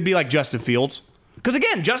 It'd be like Justin Fields, because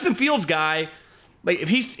again, Justin Fields guy, like if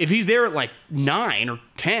he's there at like 9 or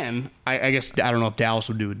 10, I guess I don't know if Dallas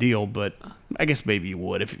would do a deal, but I guess maybe you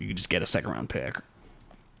would if you could just get a 2nd-round pick.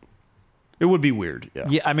 It would be weird.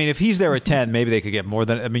 Yeah, I mean, if he's there at 10, maybe they could get more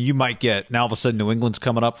than. I mean, you might get. Now all of a sudden, New England's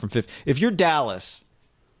coming up from 5th. If you're Dallas,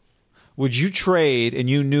 would you trade and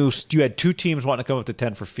you knew you had 2 teams wanting to come up to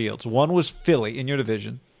 10 for Fields? One was Philly in your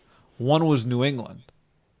division. One was New England.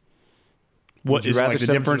 What is like the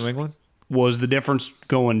difference? New England? Was the difference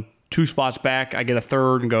going 2 spots back? I get a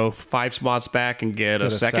 3rd and go 5 spots back and get a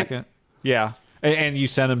second? Yeah. And you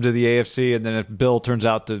send him to the AFC, and then if Bill turns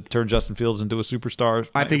out to turn Justin Fields into a superstar,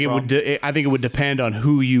 I think it would depend on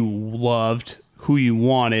who you loved, who you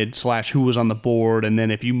wanted, / who was on the board, and then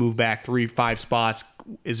if you move back 3-5 spots,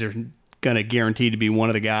 is there going to guarantee to be one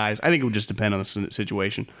of the guys? I think it would just depend on the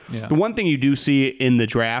situation. Yeah. The one thing you do see in the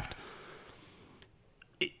draft,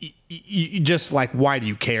 you just like, why do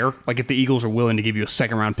you care? Like if the Eagles are willing to give you a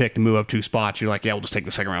 2nd-round pick to move up 2 spots, you're like, yeah, we'll just take the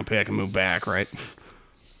 2nd-round pick and move back, right?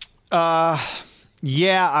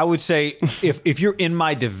 Yeah, I would say if you're in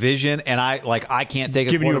my division and I can't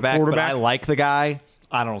take a quarterback, but I like the guy,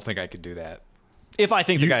 I don't think I could do that. If I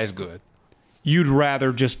think the guy is good. You'd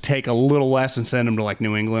rather just take a little less and send him to like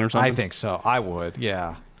New England or something? I think so. I would,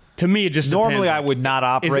 yeah. To me, it just normally depends. I would not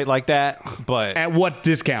operate like that, but at what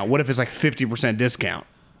discount? What if it's like 50% discount?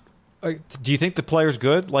 Do you think the player's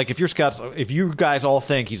good? Like if you guys all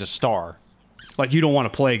think he's a star, like you don't want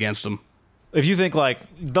to play against him. If you think, like,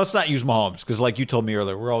 let's not use Mahomes, because like you told me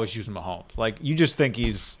earlier, we're always using Mahomes. Like, you just think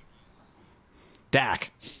he's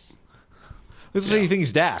Dak. Let's say you think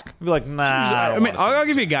he's Dak. I'd be like, nah. I'll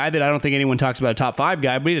give you a guy that I don't think anyone talks about, a top 5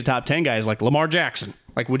 guy, but he's a top 10 guy. He's like Lamar Jackson.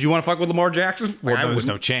 Like, would you want to fuck with Lamar Jackson? Well, there's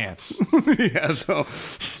no chance. Yeah, so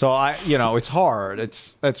it's hard.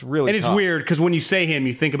 That's really and it's tough. weird because when you say him,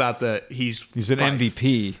 you think about he's an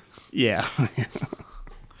MVP. Yeah,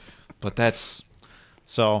 but that's.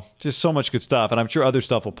 So just so much good stuff, and I'm sure other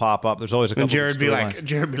stuff will pop up. There's always a couple. And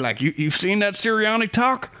Jared be like, you've seen that Sirianni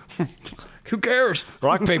talk? Who cares?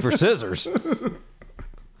 Rock paper scissors.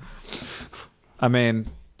 I mean,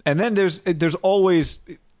 and then there's always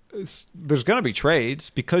there's going to be trades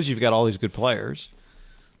because you've got all these good players.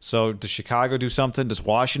 So does Chicago do something? Does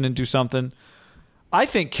Washington do something? I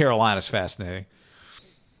think Carolina's fascinating,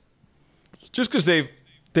 just because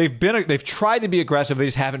they've tried to be aggressive, they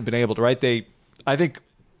just haven't been able to. Right?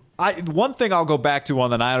 One thing I'll go back to on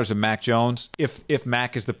the Niners and Mac Jones, if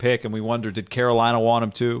Mac is the pick, and we wonder, did Carolina want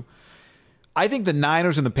him to? I think the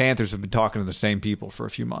Niners and the Panthers have been talking to the same people for a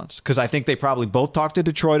few months, because I think they probably both talked to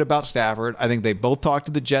Detroit about Stafford. I think they both talked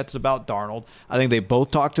to the Jets about Darnold. I think they both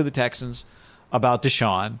talked to the Texans about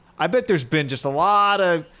Deshaun. I bet there's been just a lot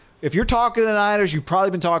of... If you're talking to the Niners, you've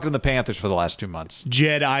probably been talking to the Panthers for the last 2 months.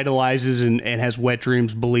 Jed idolizes and has wet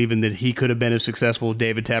dreams believing that he could have been as successful as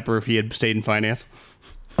David Tepper if he had stayed in finance.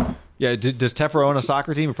 Yeah, does Tepper own a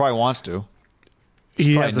soccer team? He probably wants to.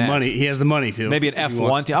 He has the money. He has the money to. Maybe an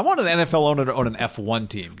F1 team. I want an NFL owner to own an F1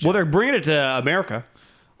 team. Well, they're bringing it to America.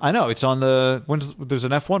 I know. It's on there's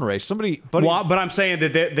an F1 race. But I'm saying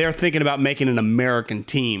that they're thinking about making an American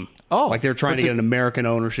team. Oh. Like they're trying to get an American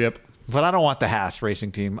ownership. But I don't want the Haas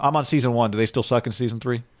racing team. I'm on season 1. Do they still suck in season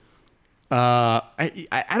 3? I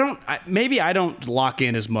don't. Maybe I don't lock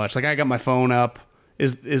in as much. Like I got my phone up.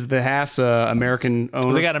 Is the Haas American owner?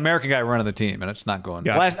 Well, they got an American guy running the team, and it's not going.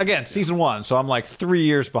 Gotcha. Again, season 1, so I'm like 3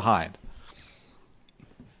 years behind.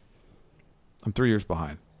 I'm 3 years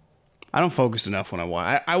behind. I don't focus enough when I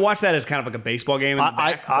watch. I watch that as kind of like a baseball game.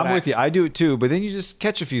 I'm with you. I do it too, but then you just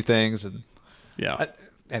catch a few things, and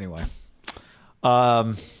anyway.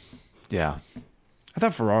 Yeah. I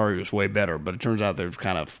thought Ferrari was way better, but it turns out they've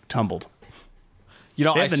kind of tumbled. You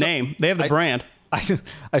know, they have the name. They have the brand.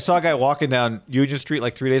 I saw a guy walking down Union Street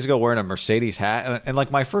like 3 days ago wearing a Mercedes hat, and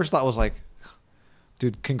like my first thought was like,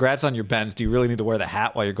 dude, congrats on your Benz. Do you really need to wear the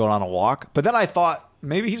hat while you're going on a walk? But then I thought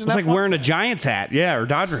maybe he's an F1 It's like wearing fan. a Giants hat, or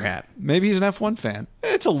Dodger hat. Maybe he's an F1 fan.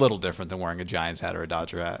 It's a little different than wearing a Giants hat or a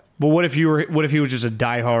Dodger hat. But what if he was just a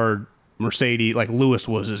diehard Mercedes, like Lewis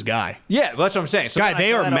was his guy? Yeah, that's what I'm saying. So Guy, then I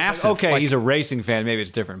they saw are that, I was like, massive. okay, Like- he's a racing fan. Maybe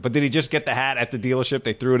it's different. But did he just get the hat at the dealership?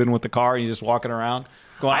 They threw it in with the car, and he's just walking around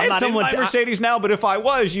going, I'm not in my Mercedes now, but if I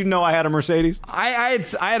was, you'd know I had a Mercedes. I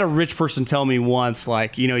had a rich person tell me once,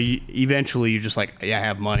 like, eventually you're just like, yeah, I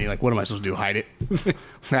have money. Like, what am I supposed to do? Hide it? This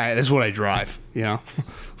is what I drive,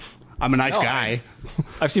 I'm a nice guy.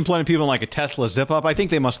 I've seen plenty of people in like a Tesla zip up. I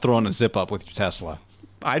think they must throw in a zip up with your Tesla.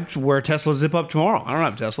 I'd wear a Tesla zip up tomorrow. I don't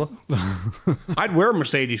have a Tesla. I'd wear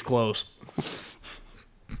Mercedes clothes.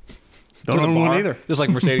 Don't own one either. Just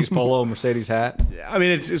like Mercedes polo, Mercedes hat. I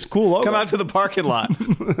mean, it's cool logo. Come out to the parking lot.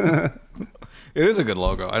 It is a good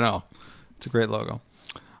logo. I know. It's a great logo.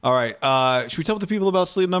 All right. Should we tell the people about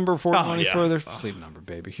Sleep Number before we go any further? Sleep Number,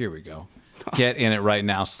 baby. Here we go. Get in it right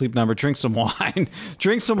now. Sleep Number. Drink some wine.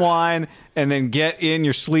 Drink some wine and then get in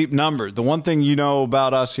your Sleep Number. The one thing you know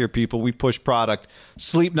about us here, people, we push product.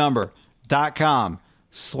 SleepNumber.com/ham.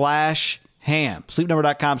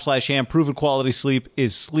 SleepNumber.com/ham. Proven quality sleep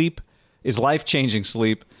is life-changing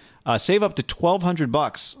sleep. Save up to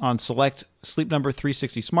 $1,200 on select Sleep Number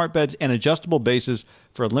 360 smart beds and adjustable bases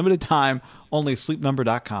for a limited time. Only at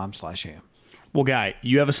SleepNumber.com/ham. Well, Guy,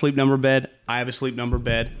 you have a Sleep Number bed. I have a Sleep Number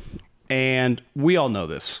bed. And we all know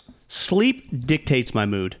this. Sleep dictates my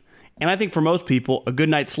mood. And I think for most people, a good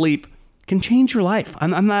night's sleep can change your life.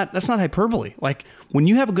 That's not hyperbole. Like, when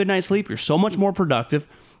you have a good night's sleep, you're so much more productive.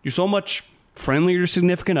 You're so much friendlier to your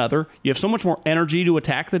significant other. You have so much more energy to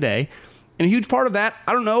attack the day. And a huge part of that,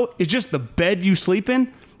 I don't know, is just the bed you sleep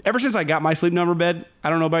in. Ever since I got my Sleep Number bed, I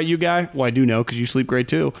don't know about you, Guy. Well, I do know because you sleep great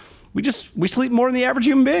too. We sleep more than the average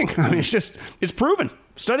human being. I mean, it's proven.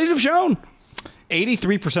 Studies have shown.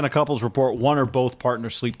 83% of couples report one or both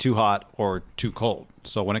partners sleep too hot or too cold.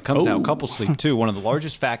 So when it comes down to couples sleep too, one of the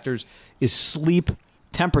largest factors is sleep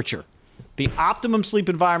temperature. The optimum sleep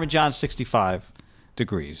environment, John, 65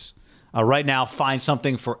 degrees. Right now, find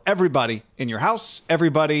something for everybody in your house,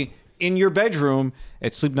 everybody in your bedroom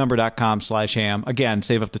at sleepnumber.com/ham. Again,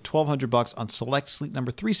 save up to $1,200 on select Sleep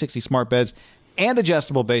Number 360 smart beds and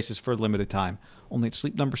adjustable bases for a limited time. Only at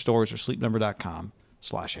Sleep Number stores or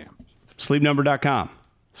sleepnumber.com/ham.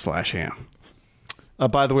 Sleepnumber.com/ham.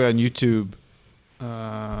 By the way, on YouTube,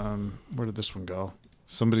 where did this one go?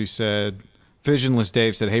 Somebody said, Visionless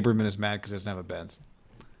Dave said, Haberman is mad because he doesn't have a Benz.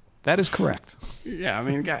 That is correct. Yeah, I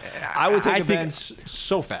mean, I would take a Benz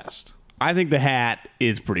so fast. I think the hat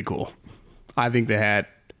is pretty cool. I think the hat.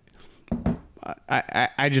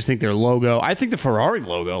 I just think their logo. I think the Ferrari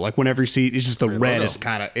logo, like whenever you see it's just the red, logo. is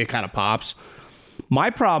kind of pops.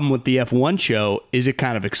 My problem with the F1 show is it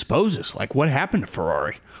kind of exposes like what happened to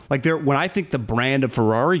Ferrari. Like when I think the brand of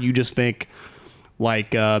Ferrari, you just think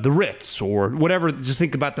like the Ritz or whatever. Just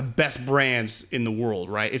think about the best brands in the world,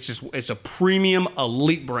 right? It's a premium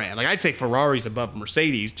elite brand. Like I'd say Ferrari's above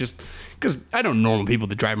Mercedes, just because I don't know normal people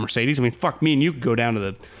that drive Mercedes. I mean, fuck me and you could go down to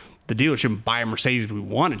the dealership and buy a Mercedes if we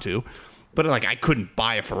wanted to, but like I couldn't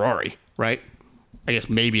buy a Ferrari, right? I guess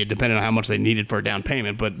maybe it depended on how much they needed for a down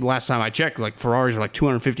payment. But last time I checked, like Ferraris are like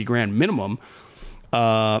 $250,000 minimum,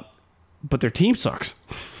 but their team sucks.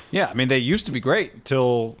 Yeah, I mean they used to be great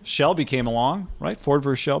until Shelby came along, right? Ford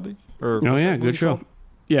versus Shelby. Good show.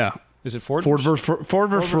 Yeah, is it Ford? Ford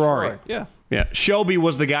versus Ferrari. Yeah. Yeah, Shelby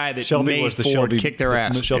was the guy that made Ford kick their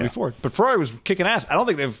ass. Shelby Ford, but Ferrari was kicking ass. I don't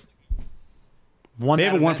think they've won. They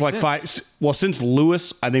haven't won for like since. 5. Well, since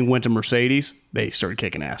Lewis, I think went to Mercedes, they started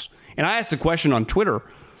kicking ass. And I asked a question on Twitter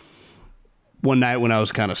one night when I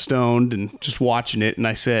was kind of stoned and just watching it, and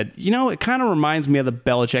I said, it kind of reminds me of the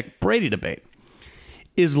Belichick-Brady debate.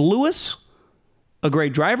 Is Lewis a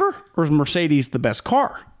great driver, or is Mercedes the best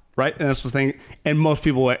car? Right? And that's the thing. And most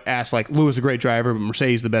people ask, like, Lewis is a great driver, but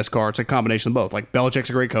Mercedes the best car. It's a combination of both. Like, Belichick's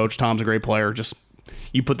a great coach, Tom's a great player. Just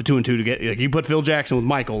you put the 2 and 2 together. Like, you put Phil Jackson with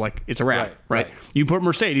Michael, like, it's a wrap, right? You put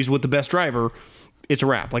Mercedes with the best driver, it's a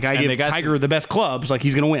wrap. Like, I give Tiger the best clubs, like,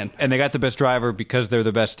 he's going to win. And they got the best driver because they're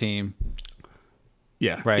the best team.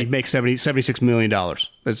 Yeah. Right. He makes $76 million.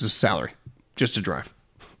 That's his salary, just to drive.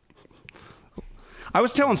 I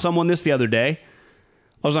was telling someone this the other day.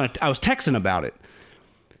 I was texting about it.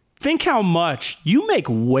 Think how much you make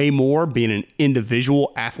way more being an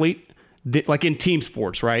individual athlete, like in team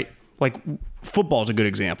sports, right? Like football is a good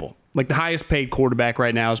example. Like the highest paid quarterback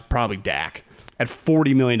right now is probably Dak at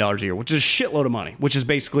 $40 million a year, which is a shitload of money, which is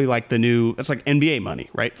basically like it's like NBA money,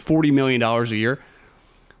 right? $40 million a year.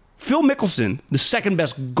 Phil Mickelson, the second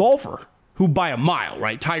best golfer, who by a mile,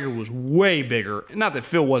 right? Tiger was way bigger. Not that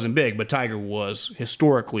Phil wasn't big, but Tiger was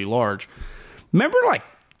historically large. Remember, like,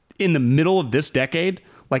 in the middle of this decade,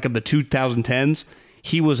 like of the 2010s,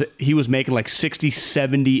 he was making like 60,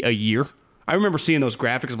 70 a year. I remember seeing those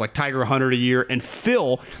graphics of like Tiger 100 a year and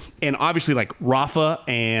Phil, and obviously like Rafa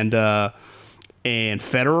and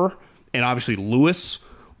Federer, and obviously Lewis,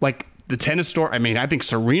 like the tennis store. I mean, I think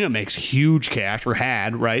Serena makes huge cash, or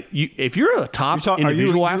had, right? If you're a top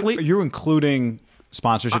individual athlete, are you including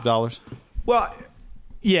sponsorship dollars? Well,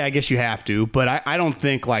 yeah, I guess you have to, but I don't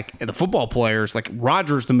think like the football players, like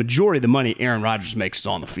Rodgers, the majority of the money Aaron Rodgers makes is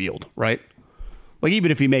on the field, right? Like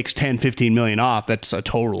even if he makes 10, 15 million off, that's a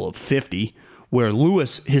total of 50. Where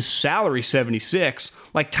Lewis, his salary 76,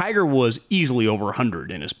 like Tiger was easily over 100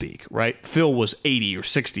 in his peak, right? Phil was 80 or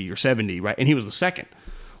 60 or 70, right? And he was the second.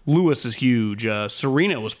 Lewis is huge.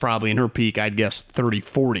 Serena was probably in her peak, I'd guess 30,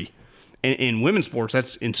 40. In women's sports,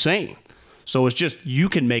 that's insane. So it's just, you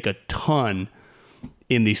can make a ton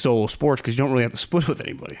in the solo sports because you don't really have to split with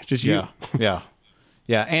anybody. It's just you. Yeah.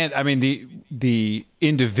 And I mean, the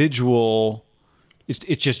individual,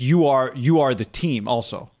 it's just you are the team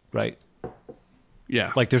also, right?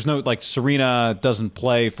 Yeah. Like there's no, like Serena doesn't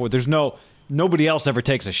play for, nobody else ever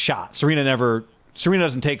takes a shot. Serena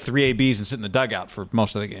doesn't take 3 ABs and sit in the dugout for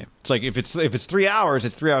most of the game. It's like if it's 3 hours,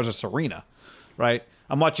 it's 3 hours of Serena, right?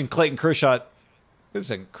 I'm watching Clayton Kershaw. Wait a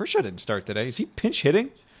second. Kershaw didn't start today. Is he pinch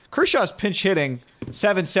hitting? Kershaw's pinch hitting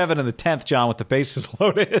 7-7 in the 10th, John, with the bases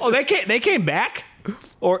loaded. Oh, they came back?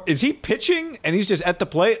 Or is he pitching and he's just at the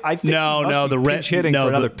plate? I think the pinch hitting for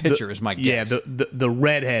another pitcher is my guess. Yeah, the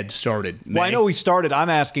redhead started. Well, I know he started. I'm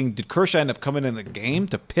asking, did Kershaw end up coming in the game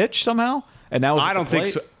to pitch somehow? And that was I don't think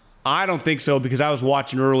so. I don't think so because I was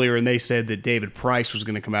watching earlier and they said that David Price was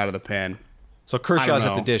going to come out of the pen. So Kershaw's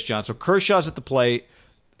at the dish, John. So Kershaw's at the plate.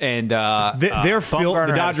 And the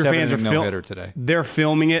Dodger fans are today. They're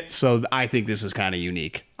filming it, so I think this is kind of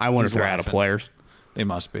unique. I wonder if they're out of players. They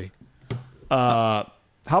must be. How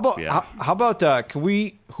about can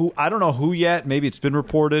we? Who I don't know who yet. Maybe it's been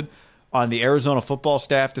reported on the Arizona football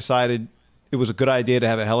staff decided it was a good idea to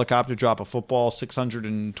have a helicopter drop a football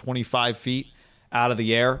 625 feet out of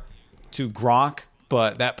the air to Gronk,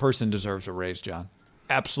 but that person deserves a raise, John.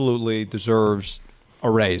 Absolutely deserves a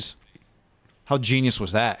raise. How genius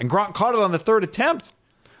was that? And Gronk caught it on the third attempt.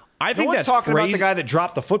 I think no one's that's talking crazy. about the guy that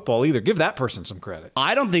dropped the football either. Give that person some credit.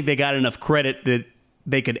 I don't think they got enough credit that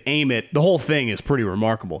they could aim it. The whole thing is pretty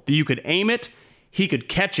remarkable. You could aim it, he could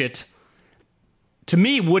catch it. To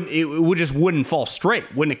me, it just wouldn't fall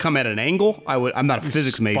straight. Wouldn't it come at an angle? I'm not a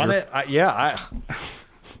physics major.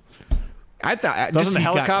 I thought doesn't the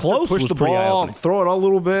helicopter push the ball, throw it a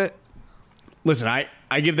little bit? Listen,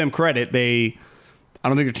 I give them credit. I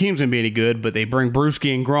don't think their team's going to be any good, but they bring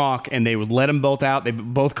Brewski and Gronk, and they would let them both out. They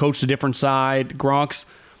both coached a different side. Gronk's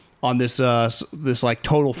on this like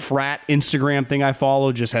total frat Instagram thing I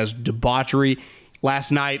follow, just has debauchery.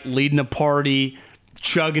 Last night, leading a party,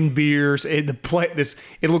 chugging beers. It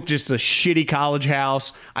looked just a shitty college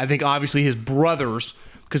house. I think obviously his brothers,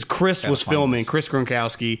 because Chris was filming, Chris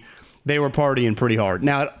Gronkowski, they were partying pretty hard.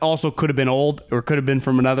 Now, it also could have been old or could have been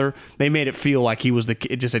from another. They made it feel like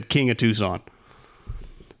it just said King of Tucson.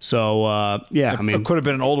 So, yeah, I mean... It could have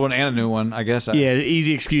been an old one and a new one, I guess. Yeah,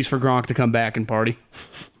 easy excuse for Gronk to come back and party.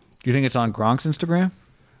 You think it's on Gronk's Instagram?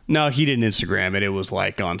 No, he didn't Instagram it. It was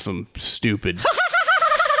like on some stupid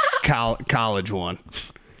college one.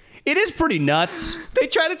 It is pretty nuts. They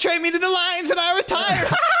tried to trade me to the Lions and I retired.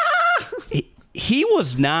 He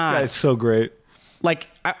was not... This guy's so great. Like,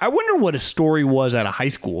 I wonder what his story was out of high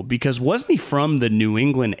school, because wasn't he from the New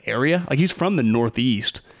England area? Like, he's from the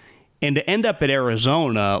Northeast. And to end up at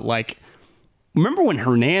Arizona, like, remember when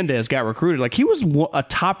Hernandez got recruited? Like, he was a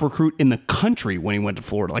top recruit in the country when he went to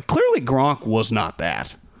Florida. Like, clearly Gronk was not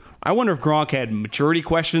that. I wonder if Gronk had maturity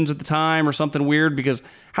questions at the time or something weird, because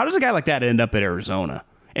how does a guy like that end up at Arizona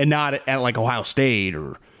and not at like Ohio State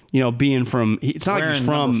or, being from, it's not like he's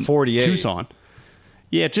from 48. Tucson.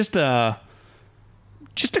 Yeah, just a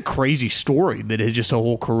crazy story that is just a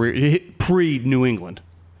whole career pre-New England.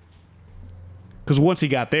 Because once he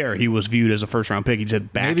got there, he was viewed as a first-round pick. He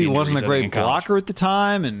said back maybe he wasn't a great blocker blocker at the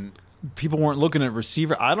time, and people weren't looking at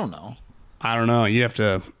receiver. I don't know. You'd have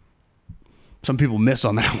to... Some people miss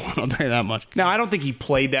on that one, I'll tell you that much. Now, I don't think he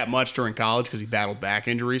played that much during college because he battled back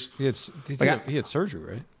injuries. He had surgery,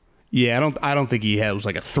 right? Yeah, I don't think he was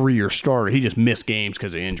like a 3-year starter. He just missed games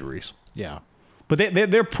because of injuries. Yeah. But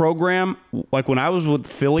their program, like when I was with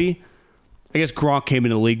Philly, I guess Gronk came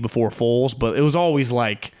into the league before Foles, but it was always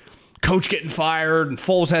like coach getting fired and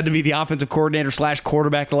Foles had to be the offensive coordinator /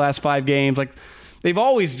 quarterback the last 5 games. Like they've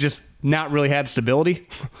always just not really had stability,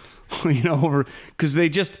 because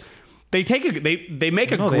they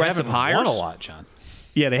make aggressive hires. Won a lot, John.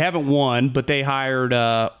 Yeah, they haven't won, but they hired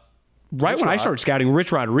right when I started scouting.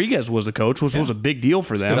 Rich Rodriguez was the coach, which was a big deal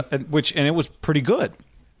for them. And it was pretty good.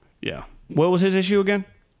 Yeah. What was his issue again?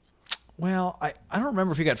 Well, I don't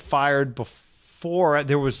remember if he got fired before.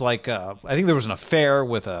 There was I think there was an affair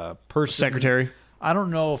with a person. Secretary. I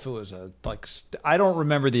don't know if it was I don't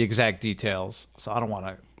remember the exact details, so I don't want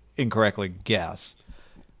to incorrectly guess.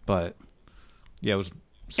 But yeah, it was.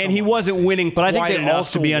 And he wasn't winning, but I think they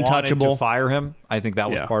also to be untouchable. Wanted to fire him. I think that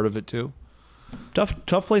was part of it too. Tough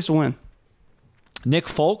place to win. Nick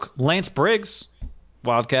Folk, Lance Briggs,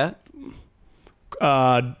 Wildcat.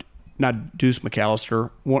 Not Deuce McAllister.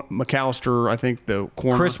 McAllister, I think the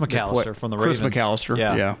corner. Chris McAllister from the Ravens. Chris McAllister.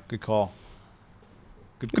 Yeah. Good call.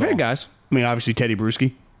 Good guys. I mean, obviously Teddy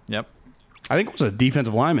Bruschi. Yep. I think it was a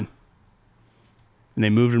defensive lineman. And they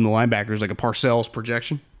moved him to linebackers like a Parcells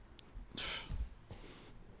projection.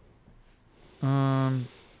 Really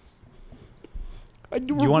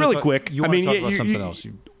quick. You want to talk about something else?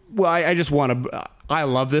 Well, I just want to. I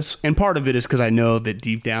love this, and part of it is because I know that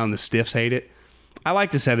deep down the stiffs hate it. I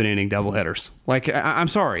like the 7-inning doubleheaders. I'm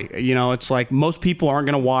sorry, it's like most people aren't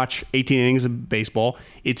going to watch 18 innings of baseball.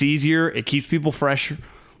 It's easier. It keeps people fresh.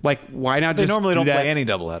 Like, why not? They just normally don't that? play any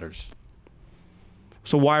doubleheaders.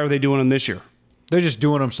 So why are they doing them this year? They're just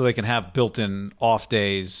doing them so they can have built-in off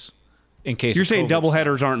days. In case you're saying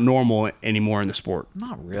doubleheaders aren't normal anymore in the sport.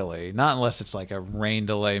 Not really. Not unless it's like a rain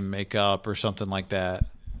delay makeup or something like that.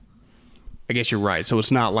 I guess you're right. So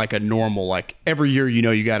it's not like a normal, like every year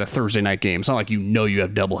you got a Thursday night game. It's not like you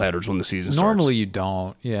have doubleheaders when the season starts. Normally you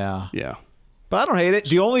don't. Yeah. Yeah. But I don't hate it.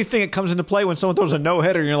 The only thing that comes into play when someone throws a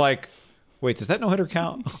no-hitter and you're like, wait, does that no-hitter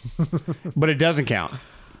count? But it doesn't count.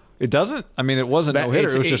 It doesn't? I mean, it wasn't no-hitter.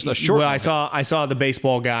 It was just a short no-hitter. I saw the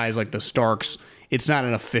baseball guys like the Starks. It's not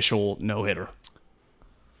an official no-hitter.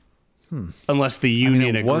 Unless the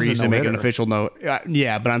union agrees to make an official no.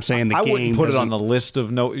 Yeah, but I'm saying I game wouldn't put it on the list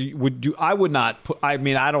of no. I would not put. I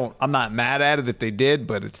mean, I'm not mad at it if they did,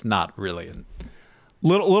 but it's not really.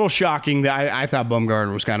 Little shocking that I thought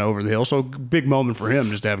Bumgarner was kind of over the hill. So big moment for him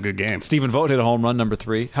just to have a good game. Stephen Vogt hit a home run, number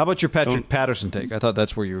 3. How about your Patrick Patterson take? I thought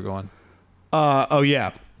that's where you were going.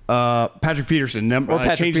 Patrick Peterson.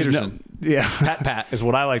 Patrick Peterson. Yeah. Pat is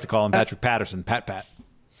what I like to call him. Patrick Patterson. Pat.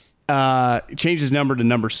 Changed his number to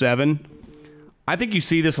number 7. I think you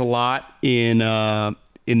see this a lot in the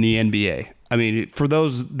NBA. I mean, for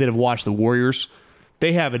those that have watched the Warriors,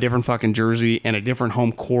 they have a different fucking jersey and a different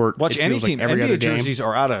home court. Watch any team. Like NBA jerseys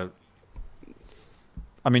are out of.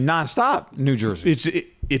 I mean, nonstop New Jersey.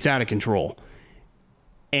 It's out of control.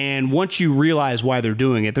 And once you realize why they're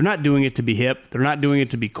doing it, they're not doing it to be hip. They're not doing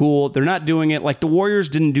it to be cool. They're not doing it like the Warriors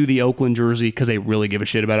didn't do the Oakland jersey because they really give a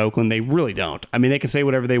shit about Oakland. They really don't. I mean, they can say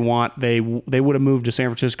whatever they want. They would have moved to San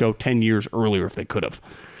Francisco 10 years earlier if they could have.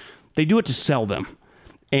 They do it to sell them.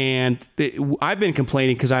 And I've been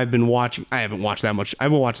complaining because I've been watching. I haven't watched that much. I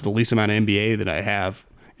haven't watched the least amount of NBA that I have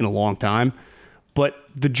in a long time. But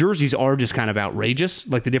the jerseys are just kind of outrageous,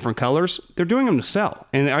 like the different colors. They're doing them to sell.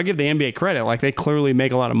 And I give the NBA credit. Like, they clearly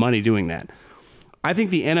make a lot of money doing that. I think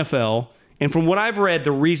the NFL, and from what I've read,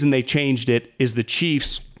 the reason they changed it is the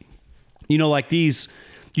Chiefs, like these,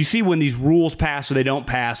 you see when these rules pass or they don't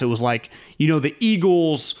pass, it was like, the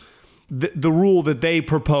Eagles, the rule that they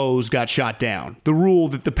proposed got shot down. The rule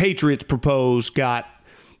that the Patriots proposed got,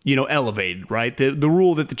 elevated, right? The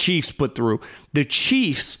rule that the Chiefs put through. The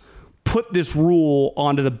Chiefs put this rule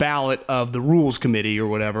onto the ballot of the rules committee or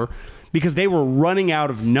whatever because they were running out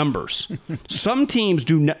of numbers. Some teams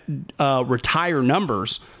do retire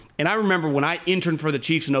numbers. And I remember when I interned for the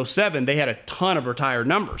Chiefs in 2007, they had a ton of retired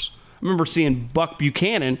numbers. I remember seeing Buck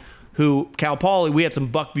Buchanan, Cal Poly, we had some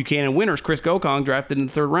Buck Buchanan winners, Chris Gokong drafted in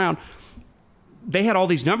the 3rd round. They had all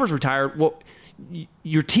these numbers retired. Well,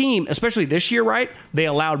 your team, especially this year, right? They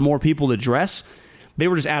allowed more people to dress. They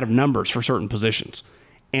were just out of numbers for certain positions.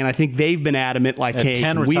 And I think they've been adamant, like, hey,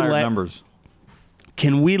 10 numbers.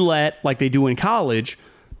 Can we let, like they do in college,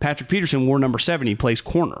 Patrick Peterson wore number 7, he plays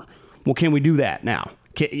corner. Well, can we do that now?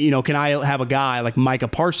 Can I have a guy like Micah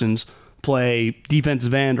Parsons play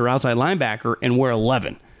defensive end or outside linebacker and wear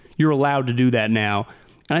 11? You're allowed to do that now.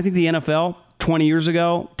 And I think the NFL, 20 years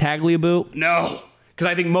ago, Tagliabue, no. Because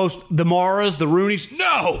I think the Maras, the Rooneys,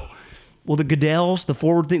 no. Well, the Goodells, the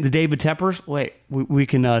forward thing, the David Teppers, wait, we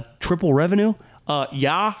can triple revenue?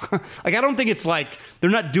 Yeah. Like, I don't think it's like they're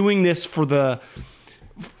not doing this for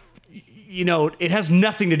it has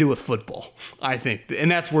nothing to do with football, I think.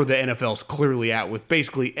 And that's where the NFL's clearly at with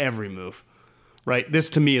basically every move. right? This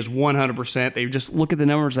to me is 100%. They just look at the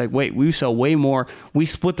numbers like, wait, we sell way more. We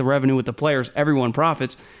split the revenue with the players. Everyone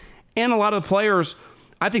profits. And a lot of the players,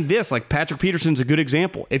 I think like Patrick Peterson's a good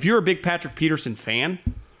example. If you're a big Patrick Peterson fan,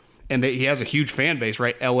 and he has a huge fan base,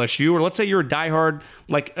 right? LSU, or let's say you're a diehard,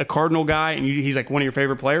 like a Cardinal guy, and he's like one of your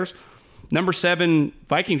favorite players. Number 7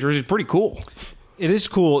 Viking jersey is pretty cool. It is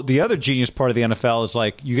cool. The other genius part of the NFL is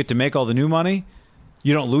like you get to make all the new money.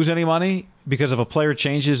 You don't lose any money because if a player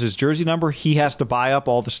changes his jersey number, he has to buy up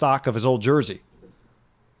all the stock of his old jersey.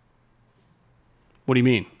 What do you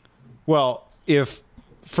mean? Well, if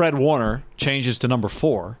Fred Warner changes to number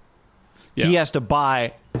 4, he has to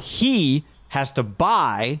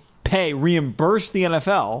reimburse the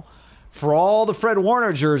NFL for all the Fred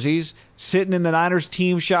Warner jerseys sitting in the Niners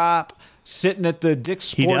team shop, sitting at the Dick's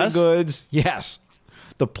Sporting Goods. Yes.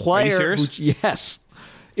 The player. Are you serious? Yes.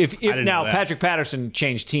 If now Patrick Patterson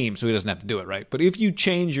changed teams, so he doesn't have to do it, right? But if you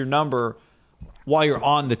change your number while you're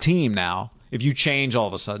on the team now, if you change all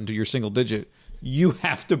of a sudden to your single digit, you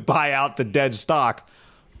have to buy out the dead stock,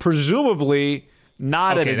 presumably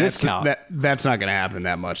not at a discount. That's not going to happen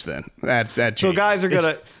that much then. So guys are going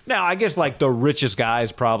to... Now, I guess like the richest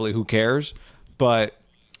guys probably, who cares? But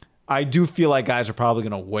I do feel like guys are probably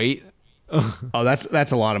going to wait. Oh,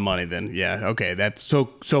 that's a lot of money then. Yeah, okay. So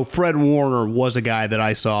Fred Warner was a guy that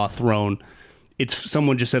I saw thrown.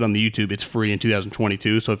 Someone just said on the YouTube it's free in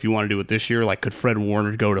 2022. So if you want to do it this year, like could Fred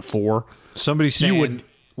Warner go to 4? Somebody's saying,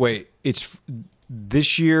 wait, it's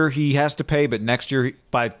this year he has to pay, but next year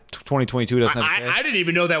by 2022 doesn't have to pay? I didn't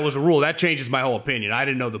even know that was a rule. That changes my whole opinion. I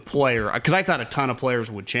didn't know the player, because I thought a ton of players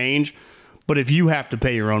would change. But if you have to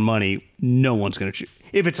pay your own money, no one's going to.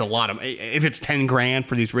 If it's if it's $10,000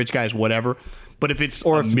 for these rich guys, whatever. But if it's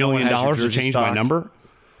 $1 million to change my number,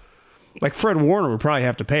 like Fred Warner would probably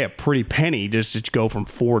have to pay a pretty penny just to go from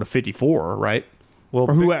 4 to 54, right? Well,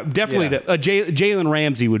 or definitely Jalen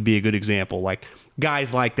Ramsey would be a good example. Like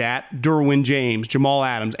guys like that, Derwin James, Jamal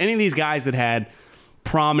Adams, any of these guys that had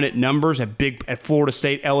prominent numbers at Florida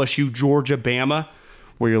State, LSU, Georgia, Bama,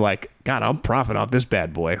 where you're like, God, I'll profit off this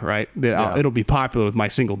bad boy, right? It'll be popular with my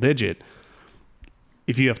single digit.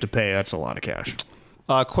 If you have to pay, that's a lot of cash.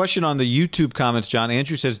 Question on the YouTube comments, John.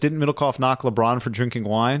 Andrew says, didn't Middlecoff knock LeBron for drinking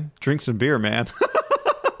wine? Drink some beer, man.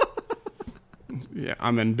 Yeah,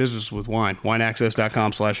 I'm in business with wine.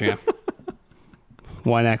 Wineaccess.com/ham.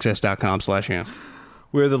 Wineaccess.com/ham.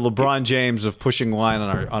 We're the LeBron James of pushing wine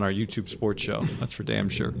on our YouTube sports show. That's for damn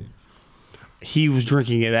sure. He was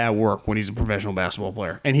drinking it at work when he's a professional basketball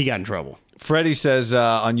player, and he got in trouble. Freddie says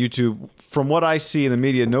on YouTube, from what I see in the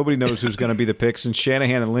media, nobody knows who's going to be the pick since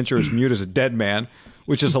Shanahan and Lynch are as mute as a dead man,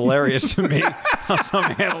 which is hilarious to me. Some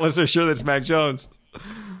analysts are sure that's Mac Jones.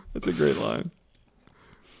 That's a great line.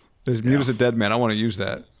 As mute as a dead man. I want to use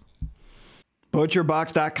that.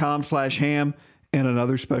 ButcherBox.com/ham and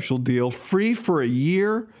another special deal. Free for a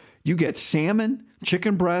year. You get salmon,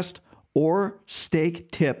 chicken breast, or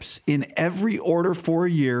steak tips in every order for a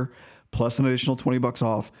year, plus an additional $20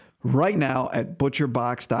 off right now at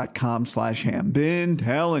butcherbox.com/ham. Been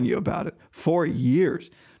telling you about it for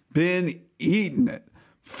years. Been eating it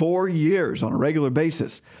for years on a regular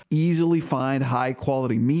basis. Easily find high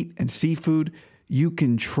quality meat and seafood you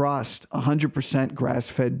can trust. 100%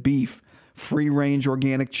 grass-fed beef, free-range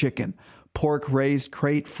organic chicken, pork raised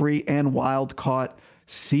crate-free and wild-caught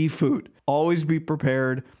seafood. Always be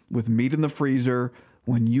prepared with meat in the freezer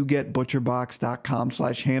when you get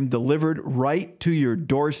butcherbox.com/ham delivered right to your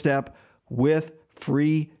doorstep with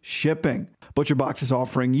free shipping. ButcherBox is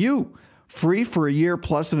offering you free for a year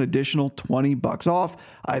plus an additional $20 off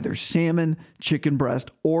either salmon, chicken breast,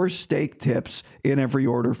 or steak tips in every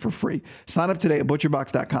order for free. Sign up today at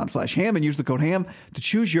butcherbox.com/ham and use the code HAM to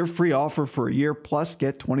choose your free offer for a year plus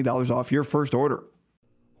get $20 off your first order.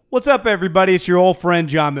 What's up, everybody? It's your old friend,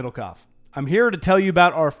 John Middlecoff. I'm here to tell you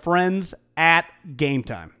about our friends at Game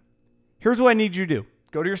Time. Here's what I need you to do.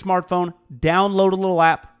 Go to your smartphone, download a little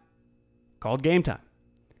app called Game Time.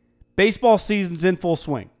 Baseball season's in full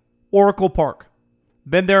swing. Oracle Park.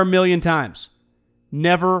 Been there a million times.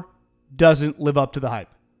 Never doesn't live up to the hype.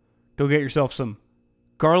 Go get yourself some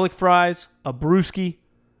garlic fries, a brewski,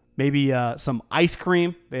 maybe some ice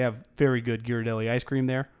cream. They have very good Ghirardelli ice cream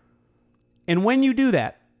there. And when you do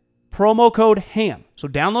that, promo code HAM. So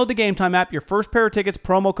download the Game Time app. Your first pair of tickets,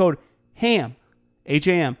 promo code HAM,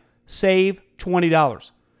 H-A-M, save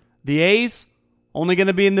 $20. The A's, only going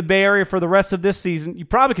to be in the Bay Area for the rest of this season. You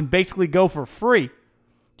probably can basically go for free.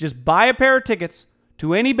 Just buy a pair of tickets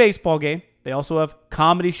to any baseball game. They also have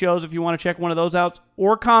comedy shows if you want to check one of those out,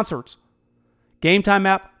 or concerts. Game Time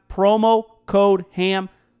app, promo code HAM,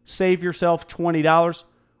 save yourself $20.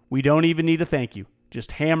 We don't even need a thank you.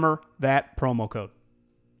 Just hammer that promo code.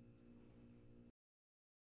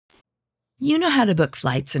 You know how to book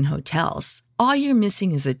flights and hotels. All you're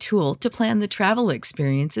missing is a tool to plan the travel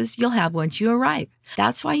experiences you'll have once you arrive.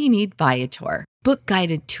 That's why you need Viator. Book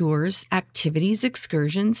guided tours, activities,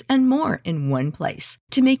 excursions, and more in one place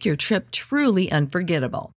to make your trip truly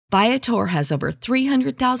unforgettable. Viator has over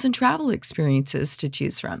 300,000 travel experiences to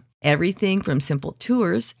choose from. Everything from simple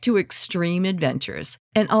tours to extreme adventures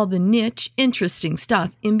and all the niche, interesting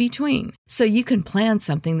stuff in between. So you can plan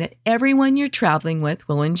something that everyone you're traveling with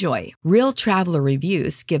will enjoy. Real traveler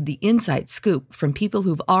reviews give the inside scoop from people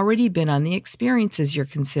who've already been on the experiences you're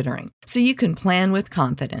considering. So you can plan with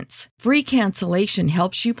confidence. Free cancellation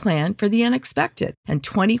helps you plan for the unexpected. And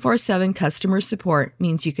 24/7 customer support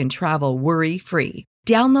means you can travel worry-free.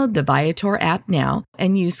 Download the Viator app now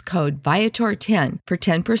and use code Viator10 for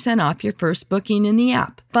 10% off your first booking in the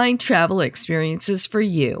app. Find travel experiences for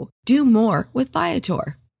you. Do more with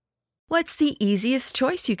Viator. What's the easiest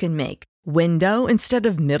choice you can make? Window instead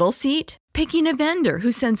of middle seat? Picking a vendor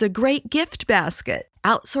who sends a great gift basket?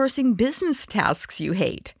 Outsourcing business tasks you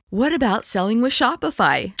hate? What about selling with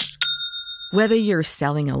Shopify? Whether you're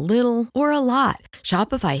selling a little or a lot,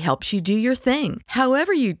 Shopify helps you do your thing,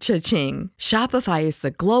 however you cha-ching. Shopify is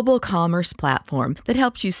the global commerce platform that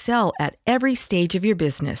helps you sell at every stage of your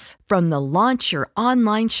business. From the launch your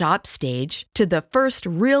online shop stage to the first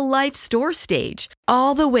real-life store stage,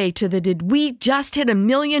 all the way to the did we just hit 1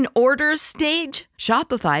 million orders stage.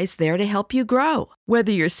 Shopify's there to help you grow.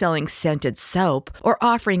 Whether you're selling scented soap or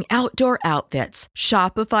offering outdoor outfits,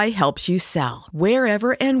 Shopify helps you sell.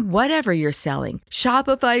 Wherever and whatever you're selling,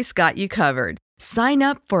 Shopify's got you covered. Sign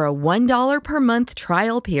up for a $1 per month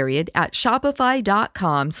trial period at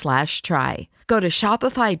shopify.com/try. Go to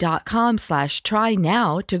shopify.com/try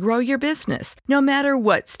now to grow your business, no matter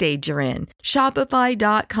what stage you're in.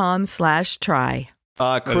 Shopify.com/try.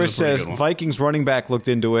 Chris says Vikings running back looked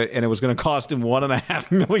into it, and it was going to cost him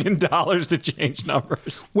 $1.5 million to change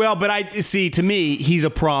numbers. Well, but to me, he's a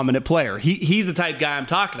prominent player. He's the type guy I'm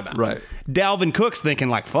talking about. Right. Dalvin Cook's thinking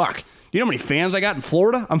like, fuck, you know how many fans I got in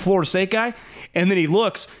Florida? I'm a Florida State guy. And then he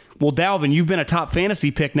looks, well, Dalvin, you've been a top fantasy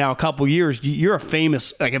pick now a couple years. You're a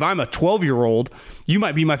famous, like if I'm a 12-year-old, you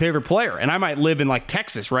might be my favorite player. And I might live in like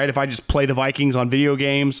Texas, right? If I just play the Vikings on video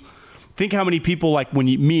games. Think how many people, like when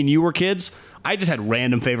me and you were kids, I just had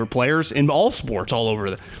random favorite players in all sports all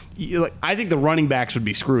over. I think the running backs would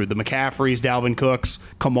be screwed. The McCaffreys, Dalvin Cooks,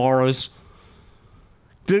 Kamaras.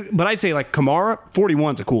 But I'd say like Kamara,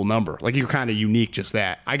 41's a cool number. Like you're kind of unique just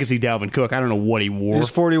that. I can see Dalvin Cook. I don't know what he wore. Is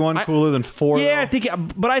 41 cooler than 4? Yeah, I think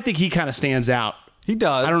he kind of stands out. He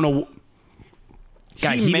does. I don't know.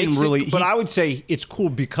 God, he makes didn't really. But I would say it's cool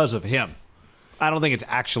because of him. I don't think it's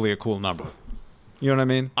actually a cool number. You know what I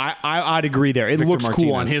mean? I'd agree there. It Victor looks Martinez.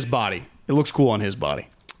 cool on his body. It looks cool on his body.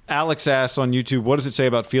 Alex asks on YouTube, what does it say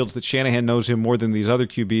about Fields that Shanahan knows him more than these other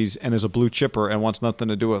QBs and is a blue chipper and wants nothing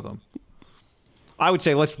to do with him? I would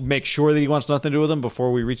say let's make sure that he wants nothing to do with him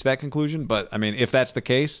before we reach that conclusion. But, I mean, if that's the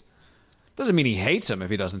case, doesn't mean he hates him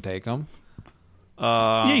if he doesn't take him.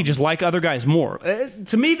 Yeah, you just like other guys more.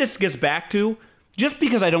 To me, this gets back to, just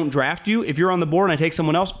because I don't draft you, if you're on the board and I take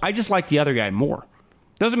someone else, I just like the other guy more.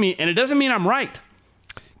 It doesn't mean I'm right.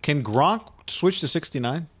 Can Gronk switch to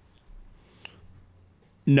 69?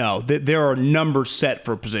 No, there are numbers set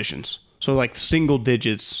for positions. So like single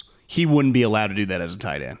digits, he wouldn't be allowed to do that as a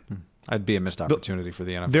tight end. That'd be a missed opportunity for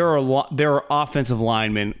the NFL. There are offensive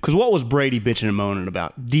linemen, because what was Brady bitching and moaning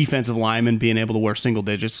about? Defensive linemen being able to wear single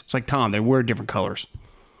digits. It's like, Tom, they wear different colors.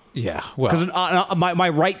 Yeah, well, because my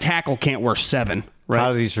right tackle can't wear 7. Right?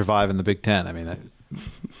 How did he survive in the Big Ten? I mean,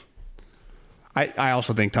 I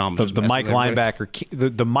also think Tom the Mike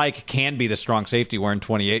linebacker, the Mike can be the strong safety wearing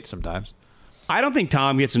 28 sometimes. I don't think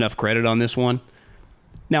Tom gets enough credit on this one.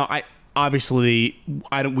 Now,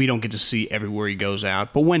 we don't get to see everywhere he goes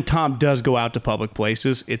out, but when Tom does go out to public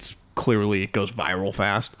places, it goes viral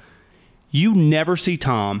fast. You never see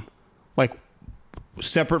Tom like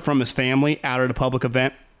separate from his family out at a public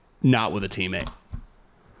event, not with a teammate.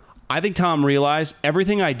 I think Tom realized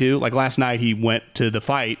everything I do. Like last night, he went to the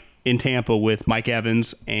fight in Tampa with Mike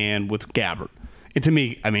Evans and with Gabbert. And to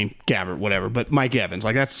me, I mean, Gabbert, whatever, but Mike Evans,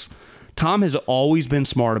 like Tom has always been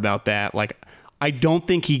smart about that. Like, I don't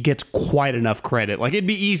think he gets quite enough credit. Like, it'd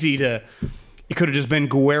be easy it could have just been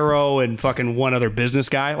Guerrero and fucking one other business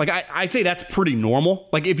guy. Like, I'd say that's pretty normal.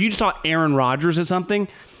 Like, if you saw Aaron Rodgers at something,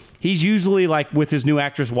 he's usually like with his new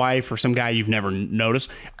actor's wife or some guy you've never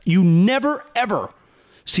noticed. You never, ever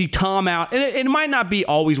see Tom out. And it might not be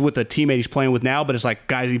always with a teammate he's playing with now, but it's like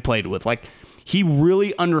guys he played with. Like, he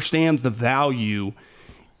really understands the value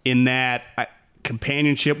in that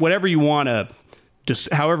companionship, whatever you want to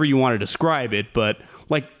just however you want to describe it, but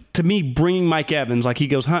like to me, bringing Mike Evans, like he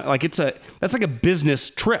goes, like that's like a business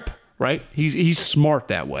trip, right? He's smart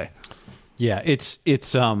that way. Yeah,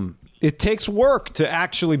 it takes work to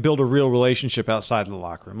actually build a real relationship outside of the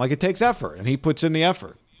locker room. Like, it takes effort, and he puts in the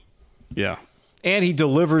effort. Yeah. And he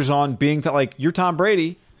delivers on being like, you're Tom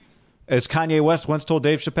Brady. As Kanye West once told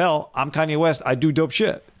Dave Chappelle, I'm Kanye West. I do dope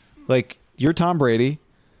shit. Like, you're Tom Brady.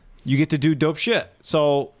 You get to do dope shit.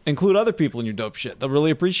 So include other people in your dope shit. They'll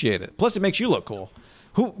really appreciate it. Plus, it makes you look cool.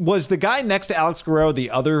 Who was the guy next to Alex Guerrero,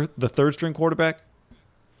 the third string quarterback?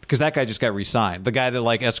 Because that guy just got re-signed. The guy that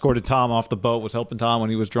like escorted Tom off the boat, was helping Tom when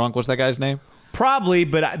he was drunk. What's that guy's name? Probably,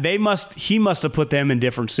 but he must have put them in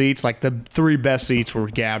different seats. Like the three best seats were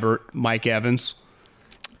Gabbert, Mike Evans.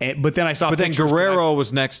 But then I saw. But then Guerrero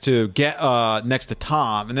was next to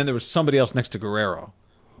Tom, and then there was somebody else next to Guerrero.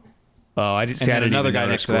 Oh, I didn't. And See, then I didn't another even guy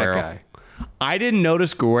notice next to Guerrero. that guy. I didn't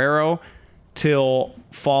notice Guerrero till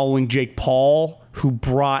following Jake Paul, who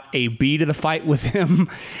brought AB to the fight with him.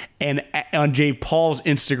 And on Jake Paul's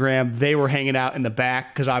Instagram, they were hanging out in the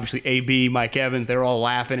back because obviously AB, Mike Evans, they were all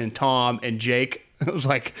laughing, and Tom and Jake. It was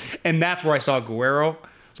like, and that's where I saw Guerrero.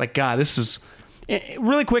 It's like, God, this is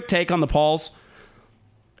really quick take on the Pauls.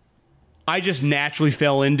 I just naturally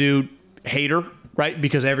fell into hater, right?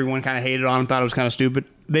 Because everyone kind of hated on him, thought it was kind of stupid.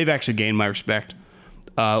 They've actually gained my respect.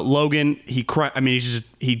 Logan, he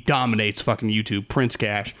dominates fucking YouTube. Prince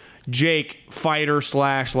Cash. Jake, fighter /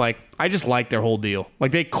 like, I just like their whole deal.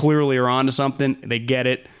 Like, they clearly are onto something. They get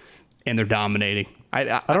it, and they're dominating. I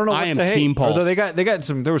don't know. I am Team Paul. Although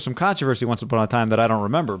there was some controversy once upon a time that I don't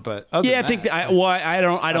remember. But I think I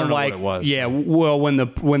don't know like. what it was. Yeah, well, when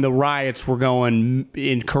the riots were going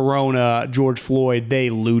in Corona, George Floyd, they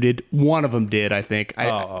looted. One of them did, I think. I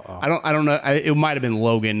don't know. It might have been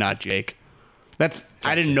Logan, not Jake.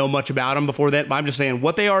 I didn't know much about them before that, but I'm just saying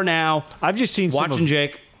what they are now. I've just seen watching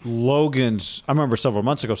Jake. Logan's. I remember several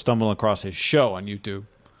months ago stumbling across his show on YouTube.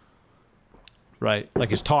 Right, like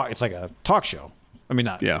his talk. It's like a talk show. I mean,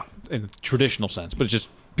 not in the traditional sense, but it's just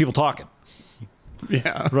people talking.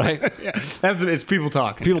 Yeah, right. Yeah, it's people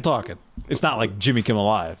talking. People talking. It's not like Jimmy Kimmel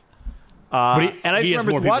Live. But I just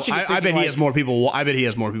remember watching. I bet he has more people. I bet he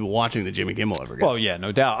has more people watching than Jimmy Kimmel ever gets. Well, yeah,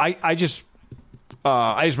 no doubt. I just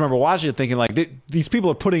remember watching it, thinking like these people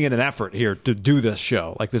are putting in an effort here to do this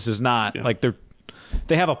show. Like, this is not like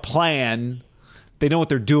they have a plan. They know what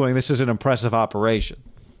they're doing. This is an impressive operation.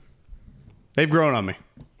 They've grown on me.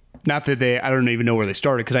 Not that I don't even know where they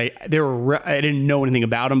started because I didn't know anything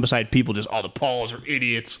about them besides people just, the Pauls are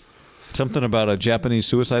idiots. Something about a Japanese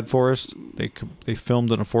suicide forest. They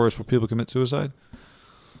filmed in a forest where people commit suicide.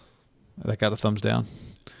 That got a thumbs down.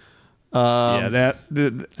 Anyway.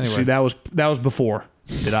 Anyway. that was before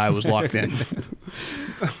that I was locked in.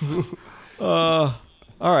 All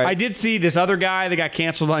right. I did see this other guy that got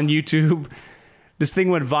canceled on YouTube. This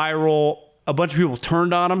thing went viral. A bunch of people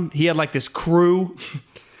turned on him. He had like this crew.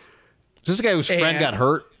 Is this the guy whose friend got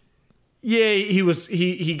hurt? Yeah,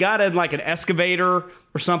 he got in like an excavator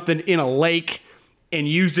or something in a lake and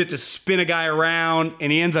used it to spin a guy around,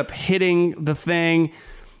 and he ends up hitting the thing,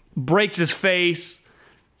 breaks his face.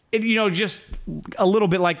 And, just a little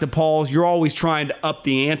bit like the Pauls, you're always trying to up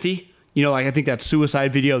the ante. Like I think that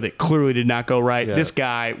suicide video that clearly did not go right. Yeah. This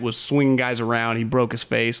guy was swinging guys around. He broke his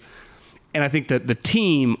face. And I think that the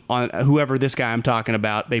team, on whoever this guy I'm talking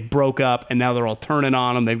about, they broke up, and now they're all turning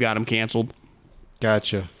on him. They've got him canceled.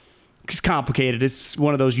 Gotcha. It's complicated. It's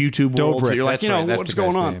one of those YouTube worlds that you're like, what's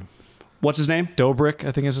going on? Name. What's his name? Dobrik,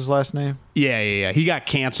 I think is his last name. Yeah. He got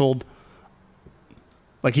canceled.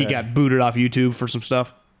 Like he got booted off YouTube for some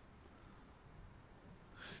stuff.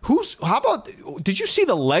 How about, did you see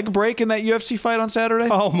the leg break in that UFC fight on Saturday?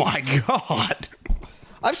 Oh my God.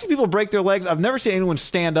 I've seen people break their legs. I've never seen anyone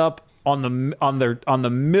stand up on the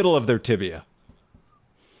middle of their tibia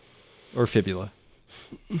or fibula.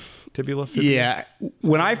 Tibula, fibula? Yeah.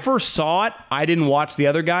 When I first saw it, I didn't watch the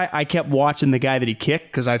other guy. I kept watching the guy that he kicked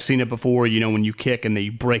because I've seen it before, when you kick and then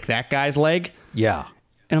you break that guy's leg. Yeah.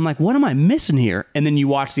 And I'm like, what am I missing here? And then you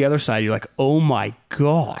watch the other side, you're like, oh my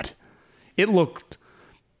God.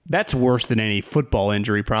 That's worse than any football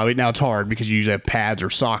injury probably. Now it's hard because you usually have pads or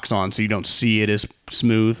socks on so you don't see it as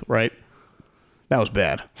smooth, right? That was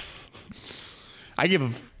bad.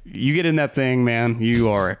 You get in that thing, man, you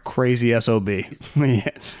are a crazy SOB. Yeah.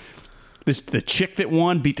 The chick that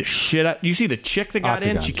won beat the shit out. You see the chick that got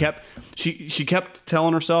in? She kept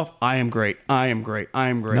telling herself, I am great. I am great. I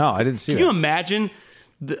am great. No, I didn't see that. Can you imagine?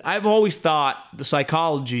 I've always thought the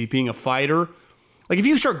psychology being a fighter, like if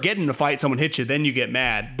you start getting in a fight, someone hits you, then you get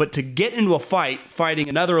mad. But to get into a fight, fighting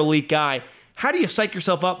another elite guy, how do you psych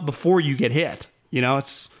yourself up before you get hit?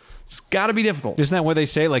 It's It's got to be difficult. Isn't that what they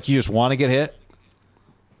say? Like, you just want to get hit?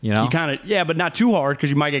 You know? You kind of, yeah, but not too hard because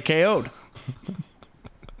you might get KO'd.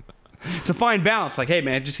 It's a fine balance. Like, hey,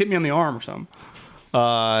 man, just hit me on the arm or something.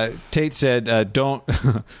 Tate said, "Don't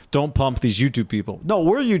pump these YouTube people." No,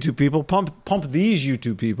 we're YouTube people. Pump these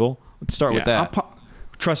YouTube people. Let's start with that.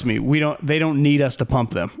 Trust me, they don't need us to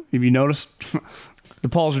pump them. Have you noticed? The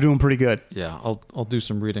Pauls are doing pretty good. Yeah, I'll do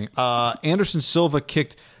some reading. Anderson Silva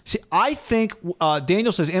kicked. See, I think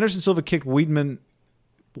Daniel says Anderson Silva kicked Weidman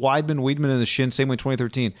in the shin, same way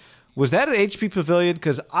 2013. Was that at HP Pavilion?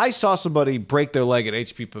 Because I saw somebody break their leg at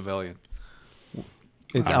HP Pavilion.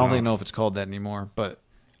 I don't even know if it's called that anymore, but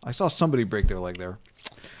I saw somebody break their leg there.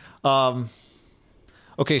 Okay,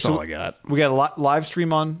 That's so all I got. We got a live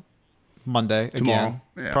stream on Monday Tomorrow.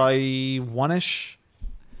 again, Yeah. probably 1-ish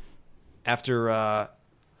after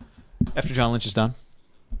John Lynch is done.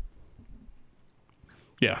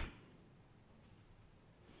 Yeah.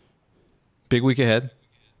 Big week ahead,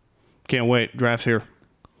 Can't wait. Draft's here.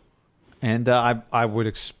 and I would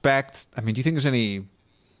expect. I mean, do you think there's anything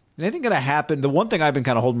going to happen? The one thing I've been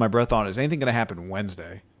kind of holding my breath on is anything going to happen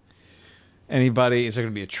Wednesday. Anybody? Is there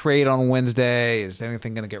going to be a trade on Wednesday? Is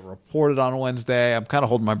anything going to get reported on Wednesday? I'm kind of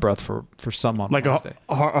holding my breath for some on Like Wednesday.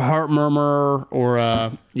 a heart murmur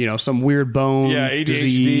or some weird bone ADHD,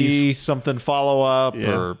 disease. something follow up,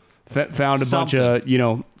 or Found a something. bunch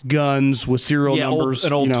of guns with serial numbers.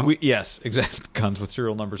 an old tweet. Yes, exactly. Guns with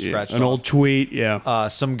serial numbers scratched an off. old tweet. Yeah.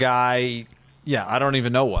 Some guy. Yeah, I don't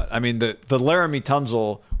even know what. I mean, the Laramie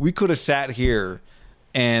Tunzel. We could have sat here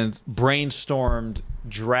and brainstormed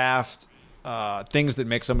draft things that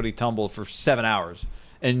make somebody tumble for 7 hours,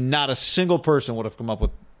 and not a single person would have come up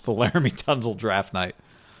with the Laramie Tunzel draft night.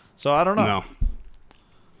 So I don't know. No.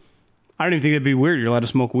 I don't even think that'd be weird. You're allowed to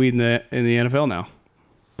smoke weed in the NFL now.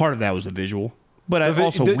 Part of that was the visual, but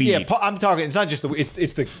also weed. Yeah, I'm talking. It's not just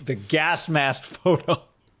it's the gas mask photo.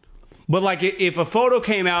 But like, if a photo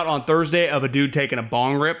came out on Thursday of a dude taking a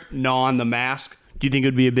bong rip, gnawing the mask, do you think it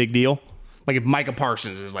would be a big deal? Like if Micah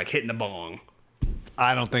Parsons is like hitting a bong.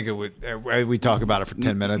 I don't think it would. We talk about it for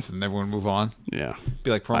 10 minutes and everyone move on. Yeah. Be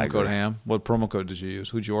like I promo agree. code ham. What promo code did you use?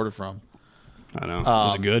 Who'd you order from? I know.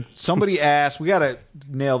 Was it good? Somebody asked. We got to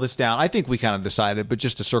nail this down. I think we kind of decided, but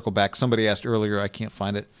just to circle back, somebody asked earlier. I can't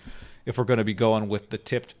find it. If we're going to be going with the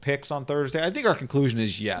tipped picks on Thursday, I think our conclusion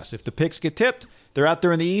is yes. If the picks get tipped, they're out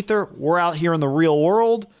there in the ether. We're out here in the real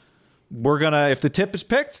world. We're gonna. If the tip is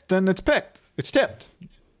picked, then it's picked. It's tipped,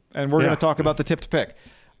 and we're gonna talk about the tipped pick.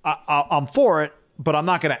 I'm for it, but I'm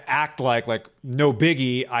not gonna act like no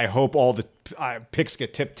biggie. I hope all the picks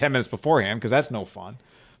get tipped 10 minutes beforehand because that's no fun.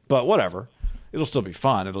 But whatever, it'll still be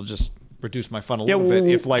fun. It'll just reduce my fun a little bit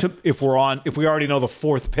if we already know the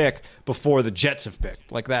fourth pick before the Jets have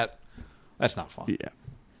picked like that. That's not fun. Yeah.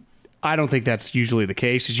 I don't think that's usually the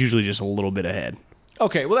case. It's usually just a little bit ahead.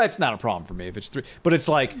 Okay, well, that's not a problem for me if it's 3. But it's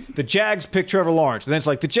like the Jags pick Trevor Lawrence, and then it's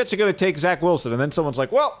like the Jets are going to take Zach Wilson, and then someone's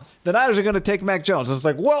like, well, the Niners are going to take Mac Jones. And it's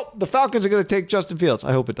like, well, the Falcons are going to take Justin Fields.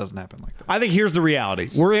 I hope it doesn't happen like that. I think here's the reality.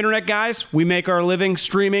 We're internet guys. We make our living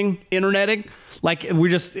streaming, interneting. Like, we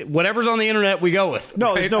just, whatever's on the internet, we go with. No,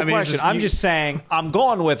 right? there's no question. I'm just saying, I'm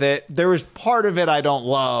going with it. There is part of it I don't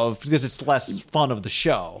love because it's less fun of the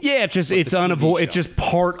show. Yeah, it's unavoidable. It's just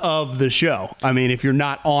part of the show. I mean, if you're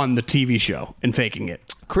not on the TV show and faking it.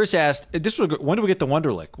 Chris asked, when do we get the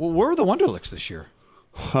Wonderlick? Well, where were the Wonderlicks this year?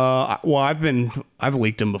 Well, I've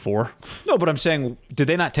leaked them before. No, but I'm saying, did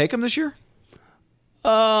they not take them this year?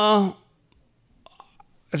 That's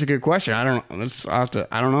a good question. I don't know.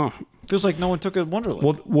 I don't know. Feels like no one took a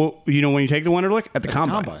Wonderlick. Well, you know when you take the Wonderlick? At the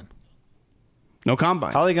combine. No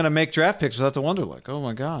combine. How are they going to make draft picks without the Wonderlick? Oh,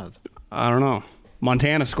 my God. I don't know.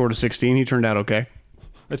 Montana scored a 16. He turned out okay.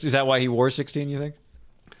 Is that why he wore 16, you think?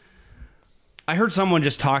 I heard someone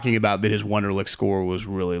just talking about that his Wonderlick score was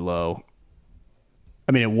really low.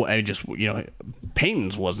 I mean, it just,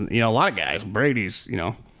 Peyton's wasn't, a lot of guys, Brady's,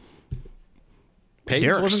 Peyton's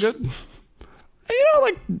Derek's wasn't good?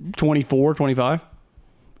 Like 24, 25.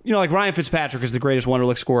 Like Ryan Fitzpatrick is the greatest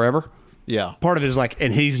Wonderlick scorer ever. Yeah. Part of it is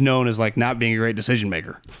and he's known as not being a great decision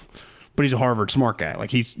maker. But he's a Harvard smart guy. Like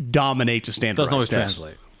he dominates a standardized Doesn't always test.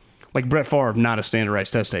 translate. Like Brett Favre, not a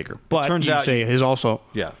standardized test taker. But turns out say his also.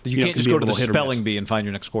 Yeah. You can't just go to the spelling bee and find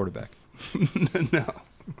your next quarterback. No.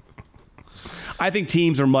 I think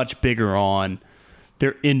teams are much bigger on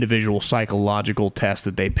their individual psychological tests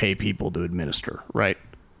that they pay people to administer, right?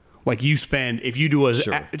 Like if you do a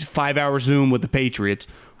 5-hour Zoom with the Patriots,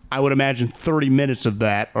 I would imagine 30 minutes of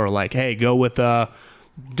that are like, hey, go with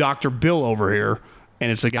Dr. Bill over here,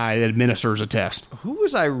 and it's a guy that administers a test. Who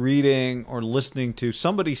was I reading or listening to?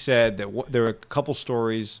 Somebody said that there were a couple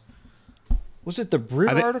stories Was it the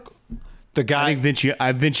Breer article? The guy. I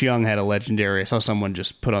think Vince Young had a legendary. I saw someone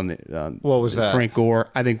just put on the. What was that? Frank Gore.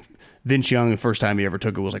 I think Vince Young, the first time he ever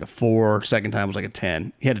took it was like a 4. Second time was like a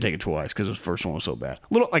 10. He had to take it twice because his first one was so bad.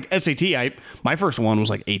 Little like SAT. My first one was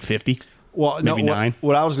like 850. Well, maybe 9.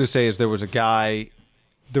 What I was going to say is there was a guy.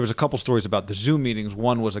 There was a couple stories about the Zoom meetings.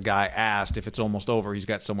 One was a guy asked if it's almost over, he's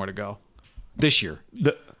got somewhere to go this year.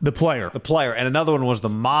 The player. And another one was the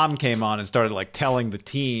mom came on and started like telling the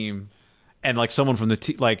team, and like someone from the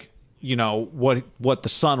team, like, you know, what the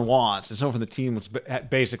son wants, and someone from the team was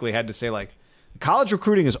basically had to say like, college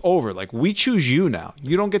recruiting is over. Like, we choose you now.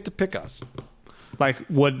 You don't get to pick us. Like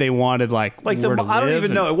what they wanted, like I don't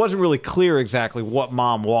even know. It wasn't really clear exactly what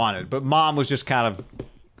mom wanted, but mom was just kind of,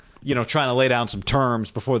 you know, trying to lay down some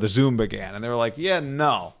terms before the Zoom began, and they were like, "Yeah,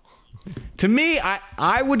 no." To me,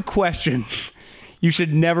 I would question. You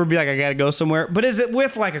should never be like, I got to go somewhere. But is it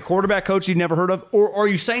with like a quarterback coach you've never heard of, or are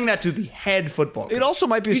you saying that to the head football coach? It also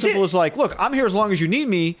might be as simple as like, look, I'm here as long as you need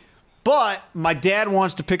me, but my dad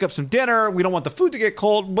wants to pick up some dinner. We don't want the food to get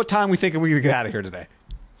cold. What time we thinking we're going to get out of here today?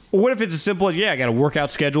 Or what if it's as simple as, I got a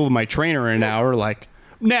workout schedule with my trainer in an hour? Like,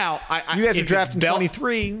 now, you guys are drafting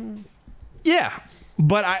 23. Yeah,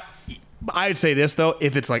 but I'd say this, though.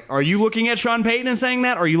 If it's like, are you looking at Sean Payton and saying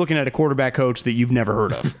that, or are you looking at a quarterback coach that you've never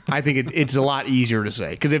heard of? I think it's a lot easier to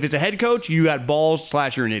say. Because if it's a head coach, you got balls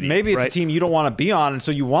 / you're an idiot. Maybe it's right? a team you don't want to be on, and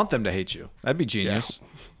so you want them to hate you. That'd be genius. Yeah.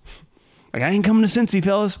 Like, I ain't coming to Cincy,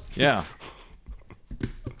 fellas. Yeah.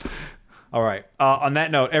 All right. On that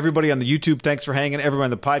note, everybody on the YouTube, thanks for hanging. Everyone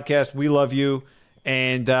on the podcast, we love you.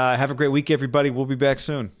 And have a great week, everybody. We'll be back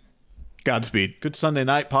soon. Godspeed. Good Sunday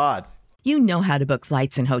night pod. You know how to book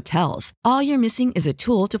flights and hotels. All you're missing is a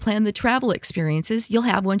tool to plan the travel experiences you'll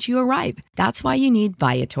have once you arrive. That's why you need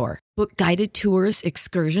Viator. Book guided tours,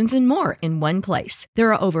 excursions, and more in one place.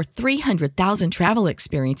 There are over 300,000 travel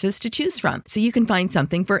experiences to choose from, so you can find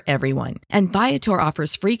something for everyone. And Viator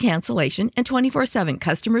offers free cancellation and 24/7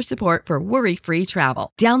 customer support for worry-free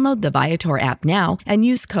travel. Download the Viator app now and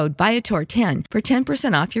use code Viator10 for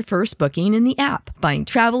 10% off your first booking in the app. Find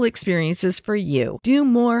travel experiences for you. Do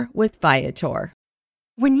more with Viator.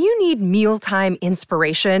 When you need mealtime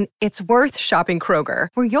inspiration, it's worth shopping Kroger,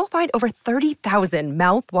 where you'll find over 30,000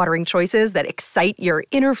 mouth-watering choices that excite your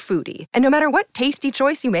inner foodie. And no matter what tasty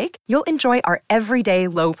choice you make, you'll enjoy our everyday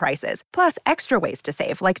low prices, plus extra ways to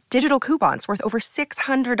save, like digital coupons worth over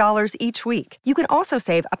 $600 each week. You can also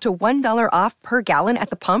save up to $1 off per gallon at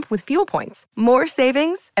the pump with fuel points. More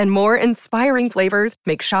savings and more inspiring flavors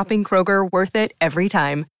make shopping Kroger worth it every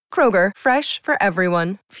time. Kroger, fresh for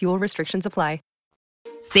everyone. Fuel restrictions apply.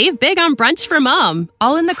 Save big on brunch for mom,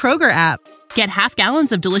 all in the Kroger app. Get half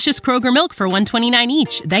gallons of delicious Kroger milk for $1.29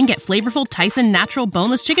 each. Then get flavorful Tyson natural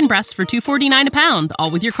boneless chicken breasts for $2.49 a pound,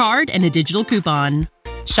 all with your card and a digital coupon.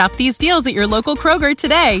 Shop these deals at your local Kroger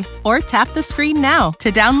today, or tap the screen now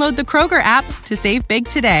to download the Kroger app to save big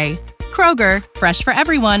today. Kroger, fresh for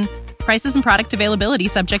everyone. Prices and product availability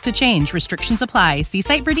subject to change. Restrictions apply. See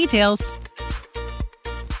site for details.